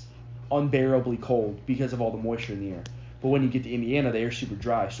gets unbearably cold because of all the moisture in the air. But when you get to Indiana, the air's super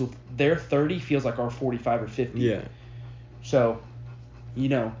dry. So their 30 feels like our 45 or 50. Yeah. So,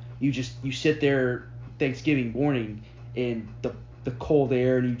 you sit there Thanksgiving morning in the cold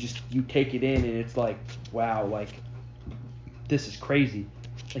air and you take it in and it's like, wow, this is crazy.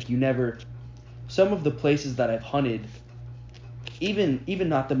 Some of the places that I've hunted, even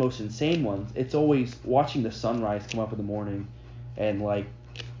not the most insane ones, it's always watching the sunrise come up in the morning and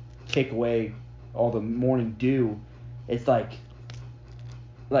take away all the morning dew. It's like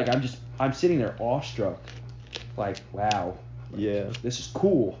I'm sitting there awestruck, wow, Yeah. this is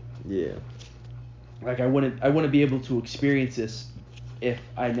cool. Yeah. I wouldn't be able to experience this if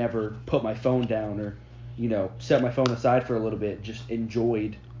I never put my phone down or set my phone aside for a little bit, just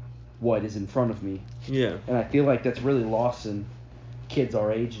enjoyed what is in front of me. Yeah. And I feel like that's really lost in kids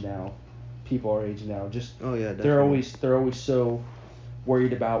our age now, people our age now. Just Oh yeah, definitely. they're always so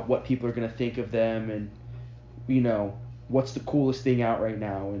worried about what people are gonna think of them, and what's the coolest thing out right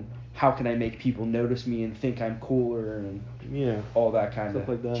now, and how can I make people notice me and think I'm cooler, and all that kind Stuff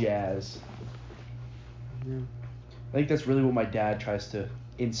like of that. jazz. Yeah. I think that's really what my dad tries to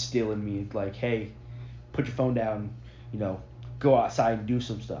instill in me, hey, put your phone down, go outside and do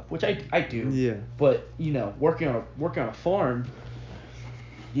some stuff, which I do. Yeah. But working on a farm,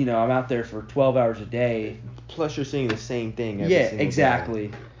 I'm out there for 12 hours a day. Plus, you're seeing the same thing every single exactly.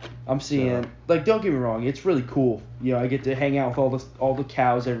 day. I'm seeing don't get me wrong, it's really cool. I get to hang out with all the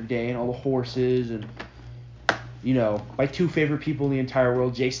cows every day and all the horses and my two favorite people in the entire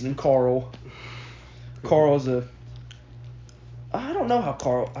world, Jason and Carl. Carl's I don't know how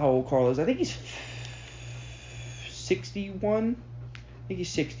old Carl is. I think he's 61. I think he's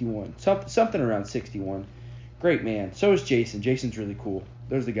 61. Something around 61. Great man. So is Jason. Jason's really cool.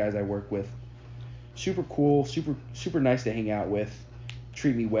 Those are the guys I work with. Super cool, super nice to hang out with.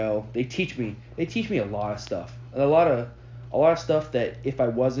 Treat me well. They teach me a lot of stuff. A lot of stuff that if I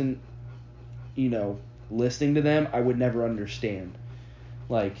wasn't, listening to them, I would never understand.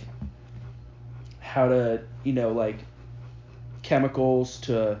 How to, chemicals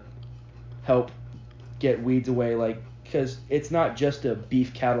to help get weeds away, because it's not just a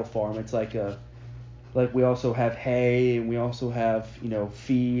beef cattle farm. It's we also have hay and we also have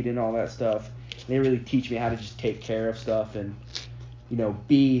feed and all that stuff. They really teach me how to just take care of stuff and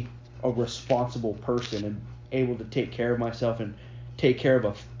be a responsible person and able to take care of myself and take care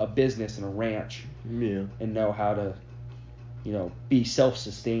of a business and a ranch. Yeah. And know how to be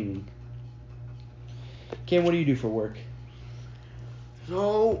self-sustaining. Cam, what do you do for work?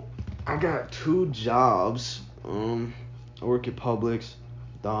 So, I got 2 jobs. I work at Publix.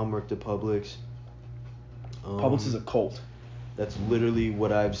 Dom worked at Publix. Publix is a cult. That's literally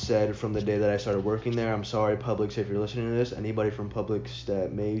what I've said from the day that I started working there. I'm sorry, Publix, if you're listening to this. Anybody from Publix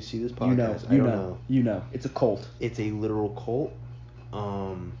that may see this podcast, I don't know. You know. It's a cult. It's a literal cult.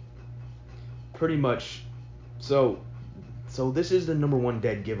 Pretty much. So this is the number one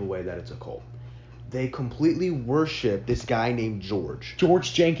dead giveaway that it's a cult. They completely worship this guy named George.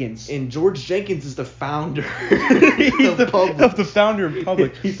 George Jenkins. And George Jenkins is the founder He's the founder of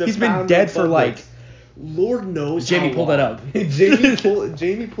Publix. He's been dead for like... Lord knows Jamie, how pull long. that up.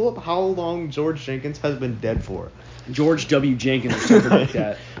 Jamie, pull up how long George Jenkins has been dead for. George W. Jenkins or something like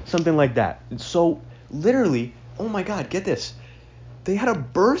that. Something like that. So, literally, oh my God, get this. They had a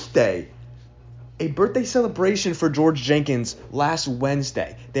birthday celebration for George Jenkins last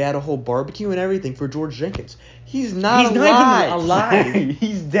Wednesday. They had a whole barbecue and everything for George Jenkins. He's not even alive.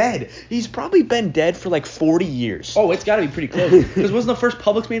 He's dead. He's probably been dead for like 40 years. Oh, it's got to be pretty close. Because wasn't the first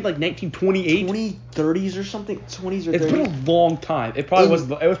Publix made like 1928? 2030s or something? 20s or 30s? It's been a long time. It probably was.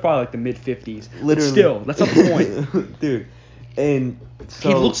 It was probably like the mid 50s. Literally. But still, that's not the point, dude. And so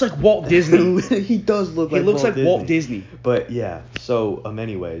he looks like Walt Disney. He does look like. He looks Walt like Disney. Walt Disney. But yeah. So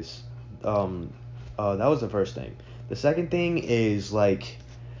anyways, that was the first thing. The second thing is like,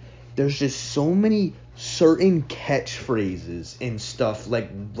 there's just so many certain catchphrases and stuff like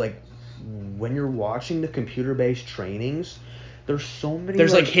when you're watching the computer-based trainings, there's so many.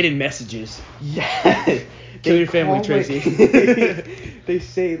 There's like hidden messages. Yeah. Kill your family, Tracy. They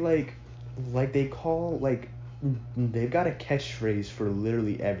say like they call like they've got a catchphrase for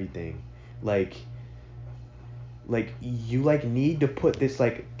literally everything. Like you like need to put this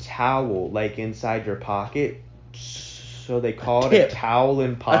like towel like inside your pocket, so they call it a towel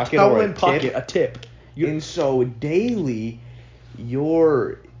in pocket or a tip. A tip. And so daily,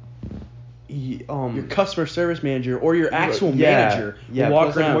 your customer service manager or your actual manager will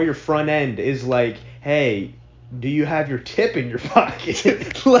walk around. Or your front end is like, hey, do you have your tip in your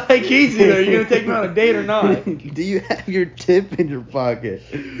pocket? Like, easy there. You gonna take me on a date or not? Do you have your tip in your pocket?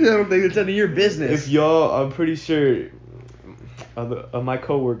 I don't think it's none of your business. If y'all, I'm pretty sure my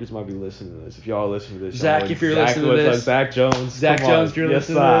coworkers might be listening to this. If y'all listen to this, Zach, if you're listening to this, Zach Jones, Zach Jones, if you're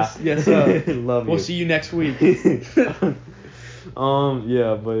listening to this, yes sir. Love you. We'll see you next week. Yeah,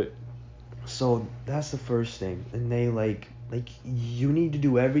 but so that's the first thing, and they like you need to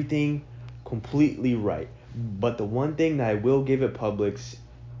do everything completely right. But the one thing that I will give at Publix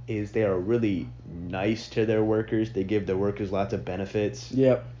is they are really nice to their workers. They give their workers lots of benefits.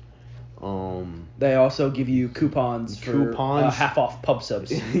 Yep. They also give you coupons for half off pub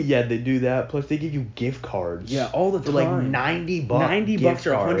subs. Yeah, they do that. Plus, they give you gift cards. Yeah, all the time. For like $90. $90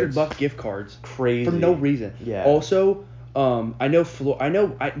 or $100 gift cards. Crazy. For no reason. Yeah. Also, do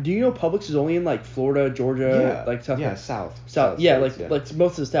you know Publix is only in like Florida, Georgia, like South? Yeah, South. Yeah, States, like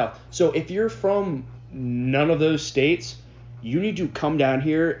most of the South. So if you're from none of those states, you need to come down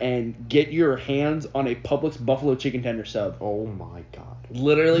here and get your hands on a Publix buffalo chicken tender sub. Oh my God.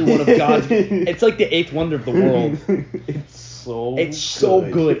 Literally one of God's. It's like the eighth wonder of the world. It's so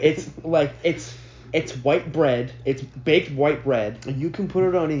good. It's like it's white bread. It's baked white bread. You can put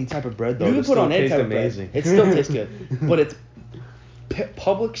it on any type of bread though. You can put it on any type of amazing. bread. It still tastes good. But it's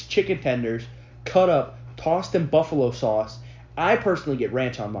Publix chicken tenders cut up, tossed in buffalo sauce. I personally get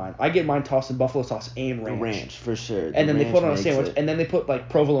ranch on mine. I get mine tossed in buffalo sauce and ranch. Ranch for sure. And then they put it on a sandwich, and then they put like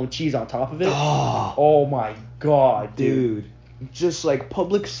provolone cheese on top of it. Oh my God, dude. Just like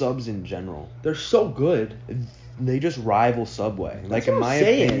Publix subs in general. They're so good. They just rival Subway. That's like what in my I'm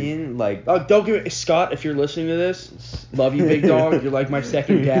saying. opinion, like don't give it, Scott. If you're listening to this, love you, big dog. You're like my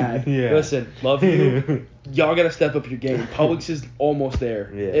second dad. Yeah. Listen, love you. Y'all gotta step up your game. Publix is almost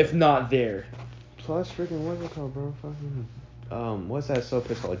there, if not there. Plus, freaking what's it called, bro? Fucking what's that sub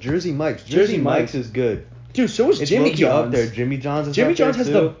place called? Jersey Mike's. Jersey Mike's is good. Dude, so is Jimmy John's. Up there. Jimmy John's is Jimmy up there John's has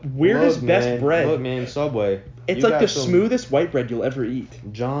too. the weirdest, best bread. Look, man, Subway. It's like the smoothest white bread you'll ever eat.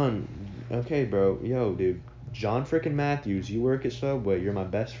 John, okay, bro. Yo, dude. John freaking Matthews, you work at Subway. You're my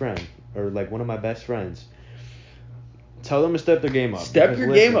best friend. Or, like, one of my best friends. Tell them to step their game up. Step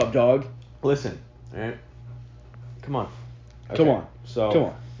your game up, dog. Listen, alright? Come on. Okay. Come on. Come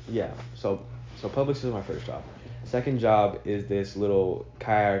on. Yeah. So Publix is my first job. Second job is this little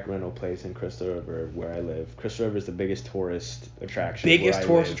kayak rental place in Crystal River where I live. Crystal River is the biggest tourist attraction. Biggest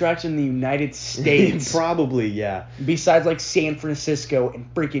tourist attraction in the United States. Probably, yeah. Besides like San Francisco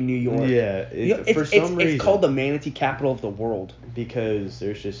and freaking New York. Yeah. For some reason. It's called the manatee capital of the world. Because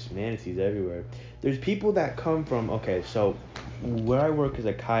there's just manatees everywhere. There's people that come from, okay, so where I work is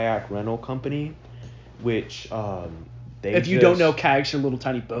a kayak rental company, which if you don't know, kayaks are little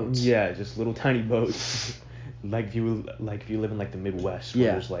tiny boats. Yeah, just little tiny boats. Like if you live in like the Midwest,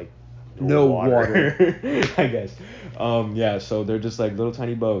 where there's like No water. I guess. Yeah, so they're just like little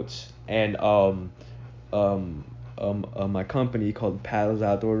tiny boats. And my company called Paddles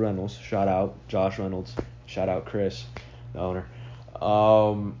Outdoor Rentals. Shout out Josh Reynolds. Shout out Chris, the owner.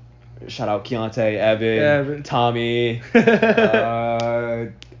 Shout out Keontae, Evan, Tommy,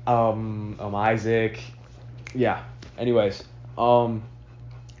 Isaac. Yeah. Anyways,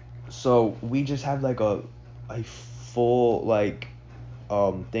 so we just have like a full like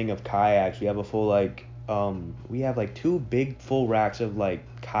thing of kayaks. We have a full like we have like 2 big full racks of like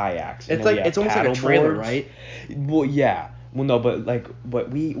kayaks. It's like it's almost like a trailer, right? Well, yeah. Well, no, but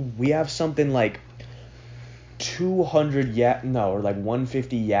we have something like 200 or like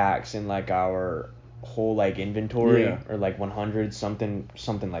 150 yaks in like our whole like inventory, or like 100 something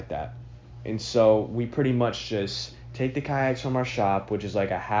like that. And so we pretty much just take the kayaks from our shop, which is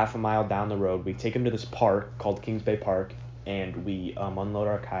like a half a mile down the road. We take them to this park called Kings Bay Park, and we unload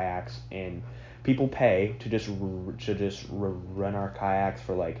our kayaks, and people pay to just rent our kayaks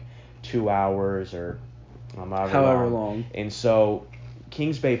for like 2 hours or however long. And so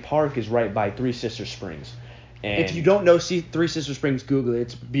Kings Bay Park is right by Three Sister Springs. And if you don't know Three Sister Springs, Google it.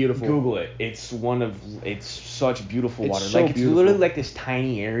 It's beautiful. Google it. It's such beautiful water. So it's literally like this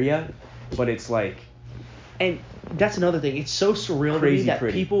tiny area, but it's like. And that's another thing. It's so surreal to me that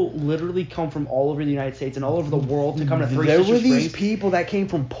people literally come from all over the United States and all over the world to come to Three Sister Springs. There were these people that came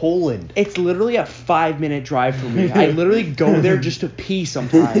from Poland. It's literally a 5-minute drive for me. I literally go there just to pee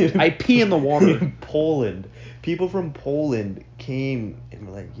sometimes. I pee in the water. In Poland. People from Poland came and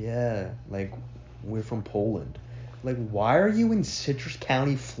were like, yeah, like, we're from Poland. Like, why are you in Citrus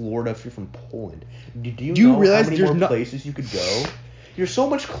County, Florida, if you're from Poland? Do you know realize how many more places you could go? You're so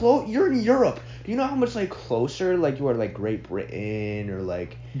much You're in Europe. Do you know how much like closer like you are like Great Britain or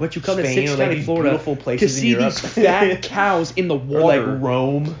like? But you come Spain, to Citrus County, Florida, beautiful places to see in Europe. these fat cows in the water. Or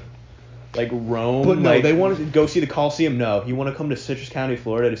like Rome. But no, like, they want to go see the Coliseum. No, you want to come to Citrus County,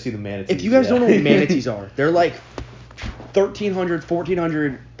 Florida, to see the manatees. If you guys don't know what manatees are, they're like 1,300,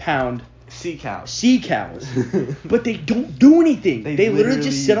 1,400 pound sea cows. But they don't do anything. They literally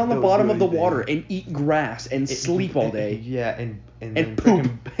just sit on the don't bottom do of the anything. water and eat grass and sleep all day. Yeah, and poop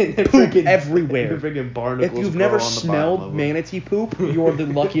everywhere. Barnacles. If you've never smelled manatee poop, you're the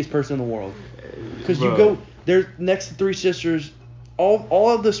luckiest person in the world. Because you go there next to Three Sisters. All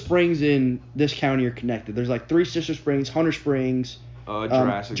of the springs in this county are connected. There's like Three Sister Springs, Hunter Springs,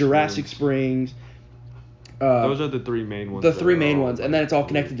 Jurassic Springs. Those are the 3 main ones. The 3 main ones, and then it's all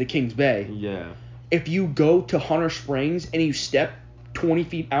connected to Kings Bay. Yeah. If you go to Hunter Springs and you step 20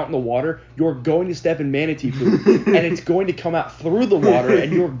 feet out in the water, you're going to step in manatee poop, and it's going to come out through the water,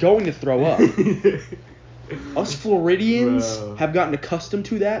 and you're going to throw up. Us Floridians have gotten accustomed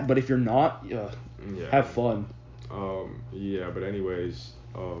to that, but if you're not, have fun. Yeah, but anyways,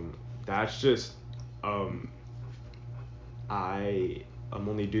 that's just, I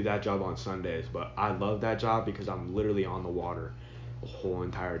only do that job on Sundays, but I love that job because I'm literally on the water the whole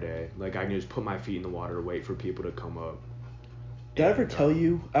entire day. Like, I can just put my feet in the water, wait for people to come up. Did I ever tell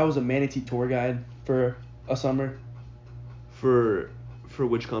you I was a manatee tour guide for a summer? For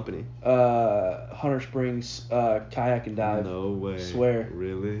which company? Hunter Springs, kayak and dive. No way. Swear.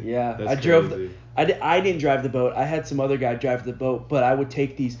 Really? Yeah. That's I drove crazy. I didn't drive the boat. I had some other guy drive the boat, but I would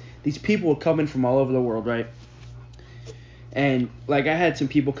take these people would come in from all over the world, right? And like I had some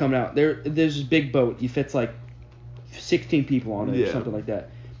people coming out. There's this big boat. It fits like 16 people on it or something like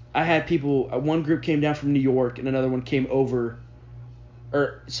that. I had people. One group came down from New York, and another one came over.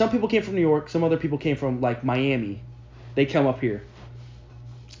 Or some people came from New York. Some other people came from like Miami. They come up here.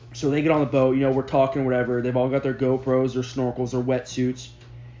 So they get on the boat. We're talking, whatever. They've all got their GoPros, their snorkels, their wetsuits.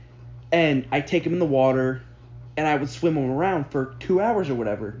 And I take them in the water, and I would swim them around for 2 hours or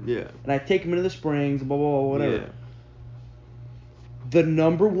whatever. Yeah. And I take them into the springs, blah, blah, blah, whatever. Yeah. The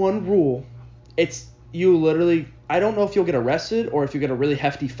number one rule, it's you literally, I don't know if you'll get arrested or if you get a really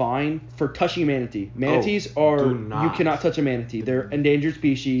hefty fine for touching a manatee. Manatees you cannot touch a manatee. They're endangered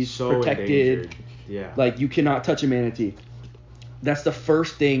species, protected. Endangered. Yeah. Like, you cannot touch a manatee. That's the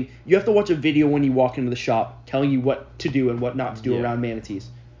first thing. You have to watch a video when you walk into the shop telling you what to do and what not to do around manatees.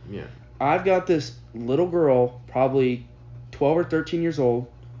 Yeah. I've got this little girl, probably 12 or 13 years old,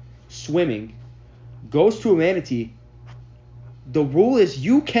 swimming, goes to a manatee. The rule is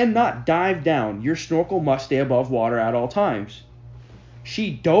you cannot dive down. Your snorkel must stay above water at all times.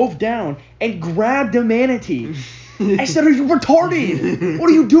 She dove down and grabbed a manatee. I said, "Are you retarded? What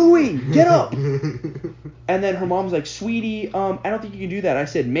are you doing? Get up." And then her mom's like, "Sweetie, I don't think you can do that." I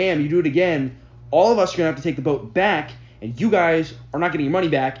said, "Ma'am, you do it again, all of us are going to have to take the boat back and you guys are not getting your money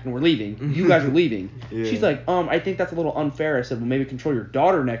back, and we're leaving. You guys are leaving. Yeah. She's like, I think that's a little unfair. I said, well, maybe control your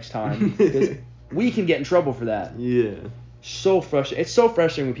daughter next time, because we can get in trouble for that. Yeah. So frustrating. It's so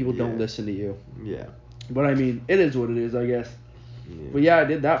frustrating when people Yeah. don't listen to you. Yeah. But I mean, it is what it is, I guess. Yeah. But yeah, I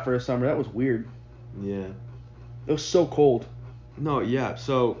did that for a summer. That was weird. Yeah. It was so cold. No, yeah.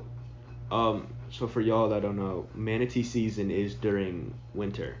 So for y'all that don't know, manatee season is during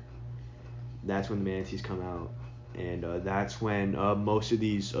winter. That's when the manatees come out, and that's when most of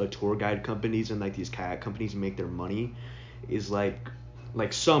these tour guide companies and like these kayak companies make their money. Is like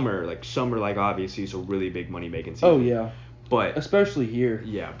summer, like obviously it's a really big money making season. Oh yeah. But especially here.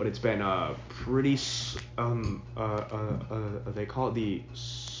 Yeah, but it's been pretty they call it the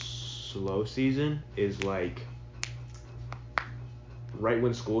slow season, is like right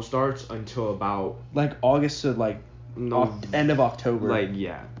when school starts until about like August to like end of October. Like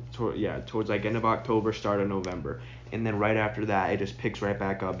towards like end of October, start of November, and then right after that it just picks right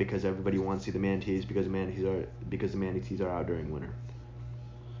back up because everybody wants to see the manatees because the manatees are out during winter.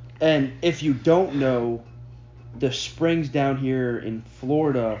 And if you don't know, the springs down here in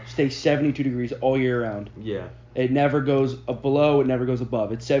Florida stay 72 degrees all year round. Yeah. It never goes below. It never goes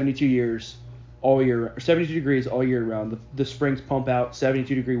above. It's 72 years all year, 72 degrees all year round. The springs pump out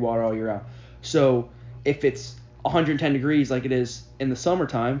 72 degree water all year round. So if it's 110 degrees like it is in the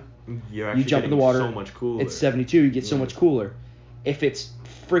summertime, you jump in the water. So much cooler. It's 72. You get so much cooler. If it's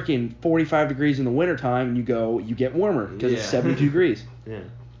freaking 45 degrees in the wintertime, you get warmer because it's 72 degrees. Yeah.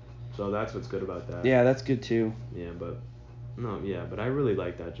 So that's what's good about that. Yeah, that's good too. Yeah, but I really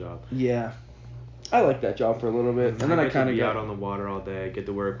like that job. Yeah. I like that job for a little bit, and then I kind of get out on the water all day. Get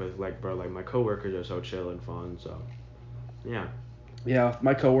to work with my coworkers are so chill and fun. So, yeah. Yeah,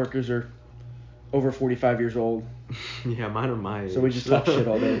 my coworkers are over 45 years old. Yeah, mine are my age. So we just talk shit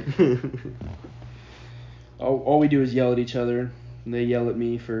all day. All we do is yell at each other, and they yell at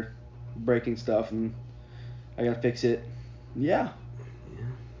me for breaking stuff, and I gotta fix it. Yeah.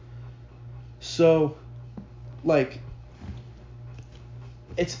 So, like,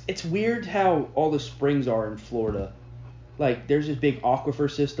 it's weird how all the springs are in Florida. Like, there's this big aquifer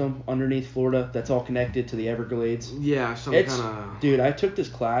system underneath Florida that's all connected to the Everglades. Yeah, Dude, I took this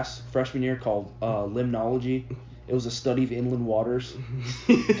class freshman year called limnology. It was a study of inland waters.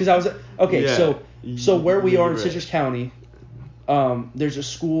 Because I was so where we are in Citrus County, there's a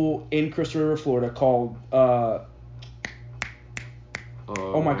school in Crystal River, Florida called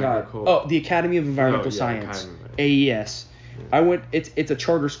the Academy of Environmental Science, AES. Yeah. It's a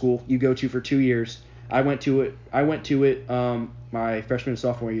charter school you go to for 2 years. I went to it my freshman and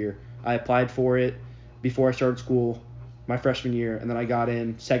sophomore year. I applied for it before I started school my freshman year, and then I got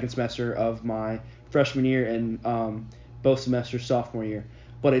in second semester of my freshman year and both semesters sophomore year.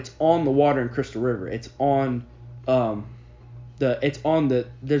 But it's on the water in Crystal River. It's on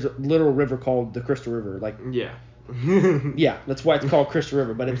there's a little river called the Crystal River. Yeah, that's why it's called Crystal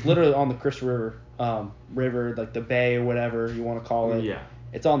River, but it's literally on the Crystal River, like the bay or whatever you want to call it. Yeah.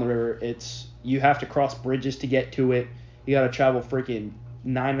 It's on the river. You have to cross bridges to get to it. You got to travel freaking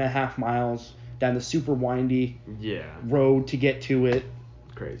 9.5 miles down the super windy road to get to it.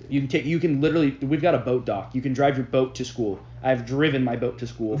 Crazy. You can literally, we've got a boat dock. You can drive your boat to school. I've driven my boat to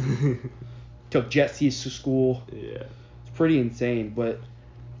school. Took jet skis to school. Yeah. It's pretty insane, but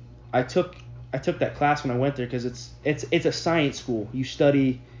I took that class when I went there because it's a science school. You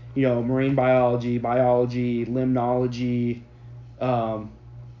study, marine biology, limnology,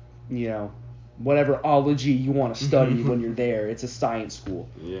 whatever ology you want to study when you're there. It's a science school.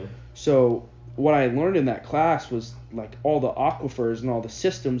 Yeah. So what I learned in that class was like all the aquifers and all the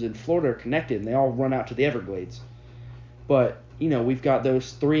systems in Florida are connected and they all run out to the Everglades. But, we've got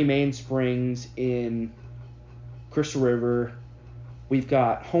those 3 main springs in Crystal River. We've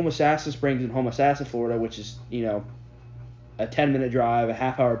got Homosassa Springs in Homosassa, Florida, which is, a 10-minute drive, a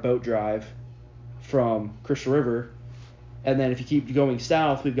half-hour boat drive from Crystal River. And then if you keep going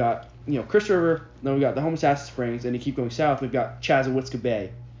south, we've got, Crystal River, then we've got the Homosassa Springs, and you keep going south, we've got Chassahowitzka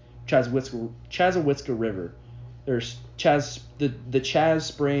Bay, Chassahowitzka River. There's the Chaz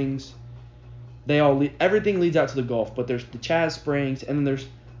Springs. Everything leads out to the Gulf, but there's the Chaz Springs, and then there's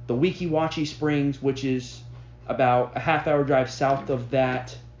the Weeki Wachee Springs, which is about a half-hour drive south of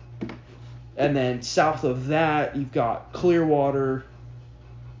that. And then south of that, you've got Clearwater.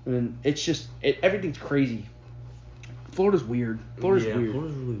 And it's just, everything's crazy. Florida's weird. Florida's weird.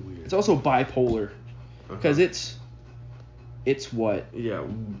 Florida's really weird. It's also bipolar. Because it's what? Yeah,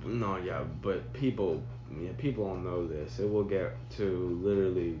 but people all know this. It will get to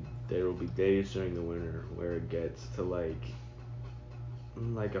literally, there will be days during the winter where it gets to like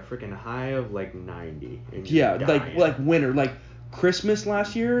like a freaking high of like 90. And Yeah, you're dying. like winter, like Christmas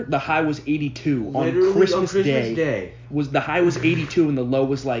last year, the high was 82. Literally on Christmas Day the high was 82 and the low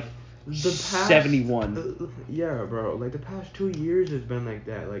was like the past, 71. Yeah, bro. Like the past 2 years has been like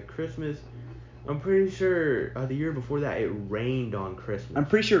that. Like Christmas, I'm pretty sure the year before that it rained on Christmas. I'm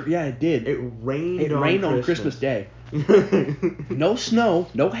pretty sure, yeah, it did. It rained on Christmas Day. No snow,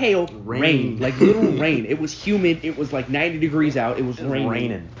 no hail, rain, like literal rain. It was humid. It was like 90 degrees out. It was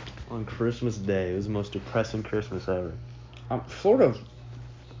raining on Christmas Day. It was the most depressing Christmas ever. Florida.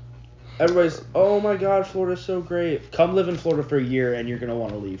 Everybody's, oh my God, Florida's so great. Come live in Florida for a year and you're gonna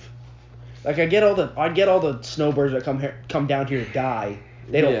want to leave. Like I get all the snowbirds that come down here to die.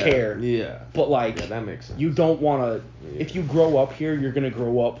 They don't care. Yeah. But like, yeah, that makes sense. You don't want to. Yeah. If you grow up here, you're gonna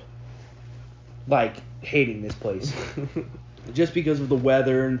grow up like hating this place, just because of the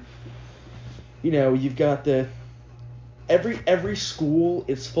weather and you've got every school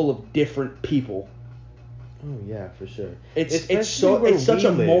is full of different people. Oh yeah, for sure. It's such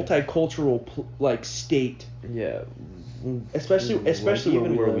a multicultural state. Yeah. Especially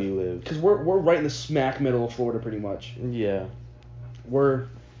even where we live. Because we're right in the smack middle of Florida, pretty much. Yeah. We're,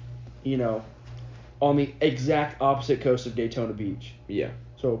 on the exact opposite coast of Daytona Beach. Yeah.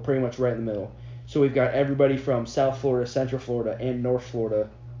 So pretty much right in the middle. So we've got everybody from South Florida, Central Florida, and North Florida.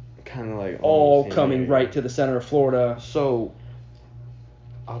 Kind of like all coming right to the center of Florida. So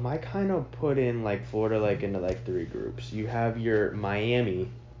I kind of put in like Florida like into like 3 groups. You have your Miami,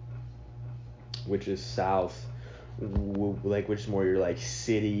 which is south, like which is more your like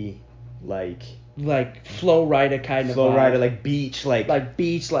city, like Florida kind of Florida, like beach, like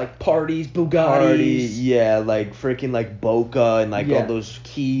parties, Bugattis. Yeah, like freaking like Boca and like all those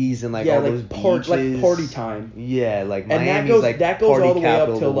keys and like all those beaches. Like party time. Yeah, like Miami's and that goes all the way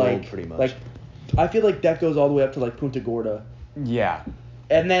up to like pretty much. Like I feel like that goes all the way up to like Punta Gorda. Yeah.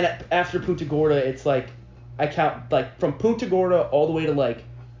 And then after Punta Gorda, it's like I count like from Punta Gorda all the way to like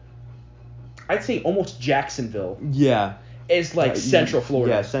I'd say almost Jacksonville. Yeah. Is like Central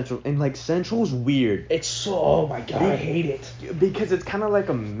Florida. Yeah, Central. And like Central's weird. It's so, oh my God, I hate it. Because it's kind of like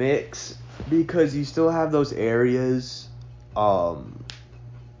a mix. Because you still have those areas where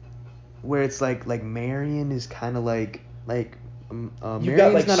it's like Marion is kind of like you've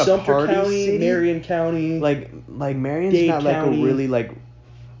got like not Sumter a party County, city. Marion County. Like Marion's Dade not like County. a really like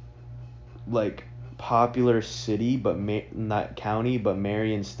popular city, but not county, but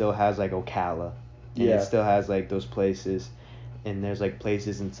Marion still has like Ocala. And it still has like those places. And there's like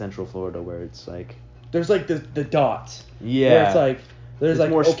places in Central Florida where it's like there's like the dots. Yeah. Where it's like there's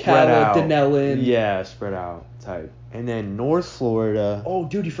like more Ocala, Denellen. Yeah, spread out type. And then North Florida. Oh,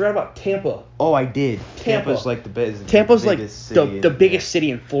 dude, you forgot about Tampa. Oh, I did. Tampa. Tampa's like the biggest. Tampa's like the biggest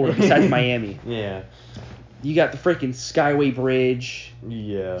city in Florida besides Miami. Yeah. You got the freaking Skyway Bridge.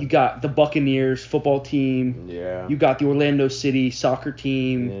 Yeah. You got the Buccaneers football team. Yeah. You got the Orlando City soccer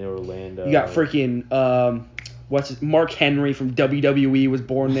team. And Orlando. You got freaking Mark Henry from WWE was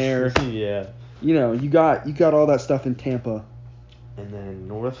born there. Yeah. You got all that stuff in Tampa. And then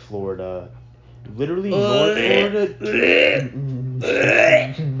North Florida. Literally North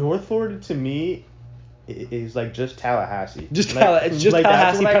Florida to me is like just Tallahassee. It's just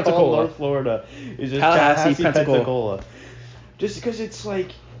Tallahassee, Pensacola. North Florida is just Tallahassee, Pensacola. Just because it's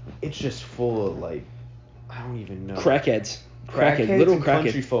like it's just full of like I don't even know. Crackheads, little crackheads.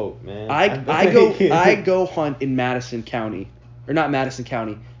 Country folk, man. I go hunt in Madison County, or not Madison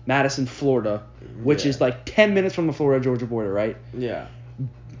County, Madison, Florida, which is like 10 minutes from the Florida-Georgia border, right? Yeah.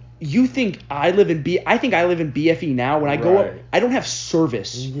 You think I live in BFE now? When I go up, I don't have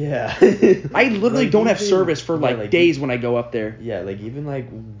service. Yeah. I literally don't have service for days when I go up there. Yeah, like even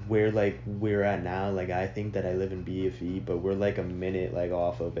where we're at now, like I think that I live in BFE, but we're like a minute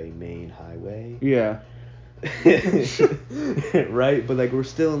off of a main highway. Yeah. Right, but we're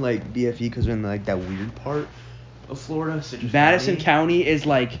still in BFE because we're in that weird part of Florida. Madison County is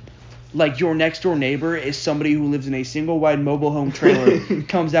your next door neighbor is somebody who lives in a single wide mobile home trailer,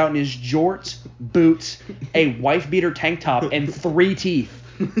 comes out in his jorts, boots, a wife beater tank top, and 3 teeth.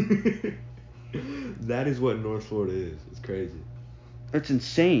 That is what North Florida is. It's crazy. It's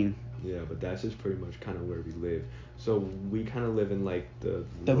insane. Yeah, but that's just pretty much kind of where we live. So we kind of live in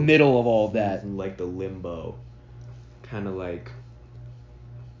the middle of all of that. The limbo. Kind of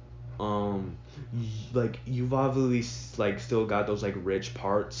you've obviously still got those rich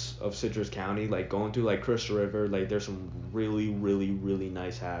parts of Citrus County, going through Crystal River. There's some really really really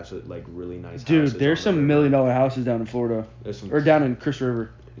nice houses, really nice dude houses. There's some $1 million houses down in Florida. Down in Crystal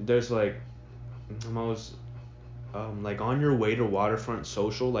River. There's almost on your way to Waterfront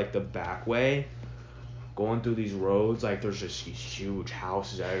Social, the back way going through these roads, like there's just these huge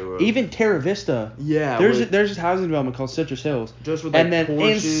houses everywhere. Even Terra Vista. Yeah. There's this housing development called Citrus Hills. Just with like and then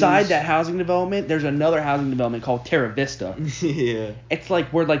Porsches. Inside that housing development, there's another housing development called Terra Vista. Yeah. It's like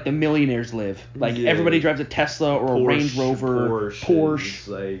where like the millionaires live. Like everybody drives a Tesla or a Range Rover,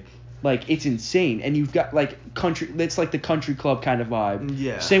 Porsche. Like it's insane. And you've got like country. It's like the country club kind of vibe.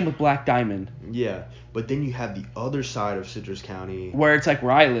 Yeah. Same with Black Diamond. Yeah. But then you have the other side of Citrus County, where it's like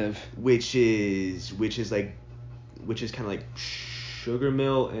where I live, which is kind of like Sugar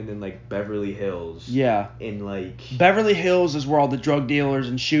Mill and then like Beverly Hills. Yeah. And like Beverly Hills is where all the drug dealers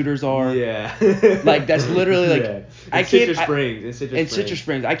and shooters are. Yeah. Like that's literally like In Citrus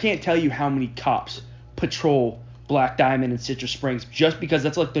Springs. I can't tell you how many cops patrol Black Diamond and Citrus Springs just because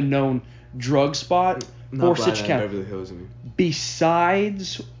that's like the known drug spot for Citrus County. Beverly Hills, I mean.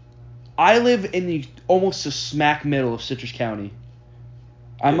 Besides, I live in the almost the smack middle of Citrus County.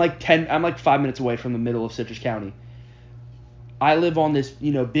 I'm like 5 minutes away from the middle of Citrus County. I live on this,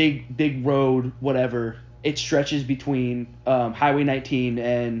 big road, whatever. It stretches between Highway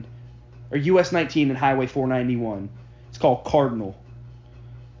 19 or US 19 and Highway 491. It's called Cardinal.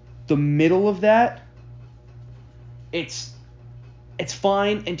 The middle of that, it's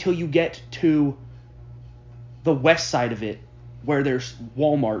fine until you get to the west side of it, where there's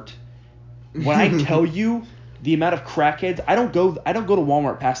Walmart. When I tell you the amount of crackheads, I don't go to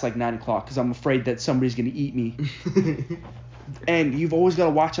Walmart past like 9 o'clock because I'm afraid that somebody's gonna eat me. And you've always got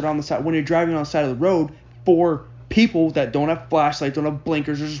to watch it on the side when you're driving on the side of the road for people that don't have flashlights, don't have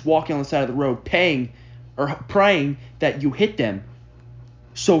blinkers, they're just walking on the side of the road, praying that you hit them,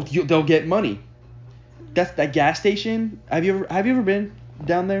 so they'll get money. That's that gas station. Have you ever been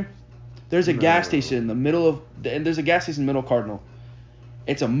down there? There's a gas station in the middle of Cardinal.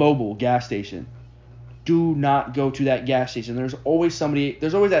 It's a mobile gas station. Do not go to that gas station. There's always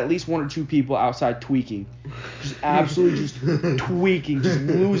at least one or two people outside tweaking. Just absolutely just tweaking, just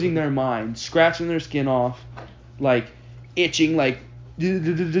losing their mind, scratching their skin off, like itching, like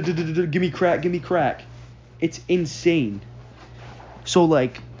give me crack. It's insane. So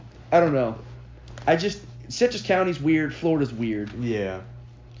like, I don't know. Citrus County's weird, Florida's weird. Yeah.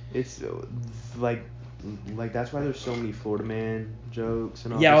 It's like that's why there's so many Florida man jokes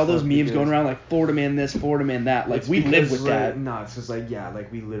and all. Yeah, all those memes going around like Florida man this, Florida man that. Like we live with that. No, it's just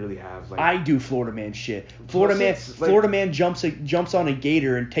like we literally have like. I do Florida man shit. Florida man jumps on a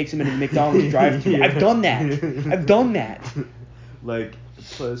gator and takes him into McDonald's drive-thru. I've done that. Like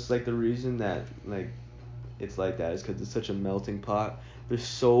plus like the reason that like it's like that is because it's such a melting pot. There's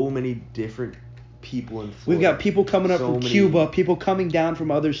so many different people in Florida. We've got people coming up from Cuba, people coming down from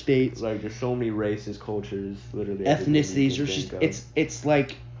other states. Like there's so many races, cultures, literally ethnicities. There's just it's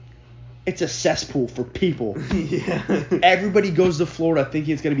like it's a cesspool for people. Yeah. Everybody goes to Florida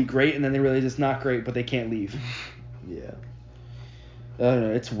thinking it's gonna be great, and then they realize it's not great, but they can't leave. Yeah. I don't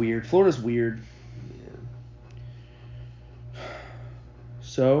know. It's weird. Florida's weird. Yeah.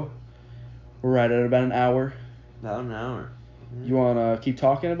 So, we're right at about an hour. About an hour. Yeah. You wanna keep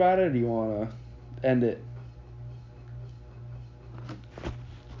talking about it, or do you wanna end it?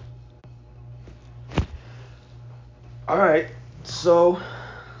 All right, so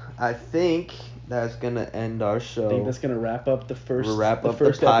I think that's gonna end our show. I think that's gonna wrap up the first. We'll wrap up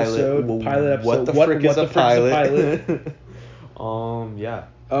the pilot. episode. Pilot episode. What the frick is a pilot? Yeah.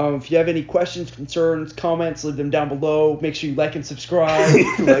 If you have any questions, concerns, comments, leave them down below. Make sure you like and subscribe.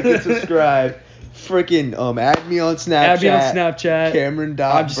 Freaking add me on Snapchat. Add me on Snapchat.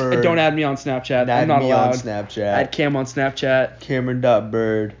 Cameron.bird. Don't add me on Snapchat. I'm not allowed. On Snapchat. Add Cam on Snapchat.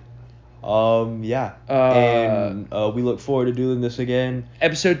 Cameron.bird. Yeah. And we look forward to doing this again.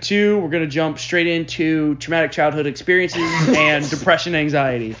 Episode 2, we're gonna jump straight into traumatic childhood experiences and depression,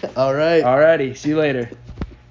 anxiety. All right. Alrighty. See you later.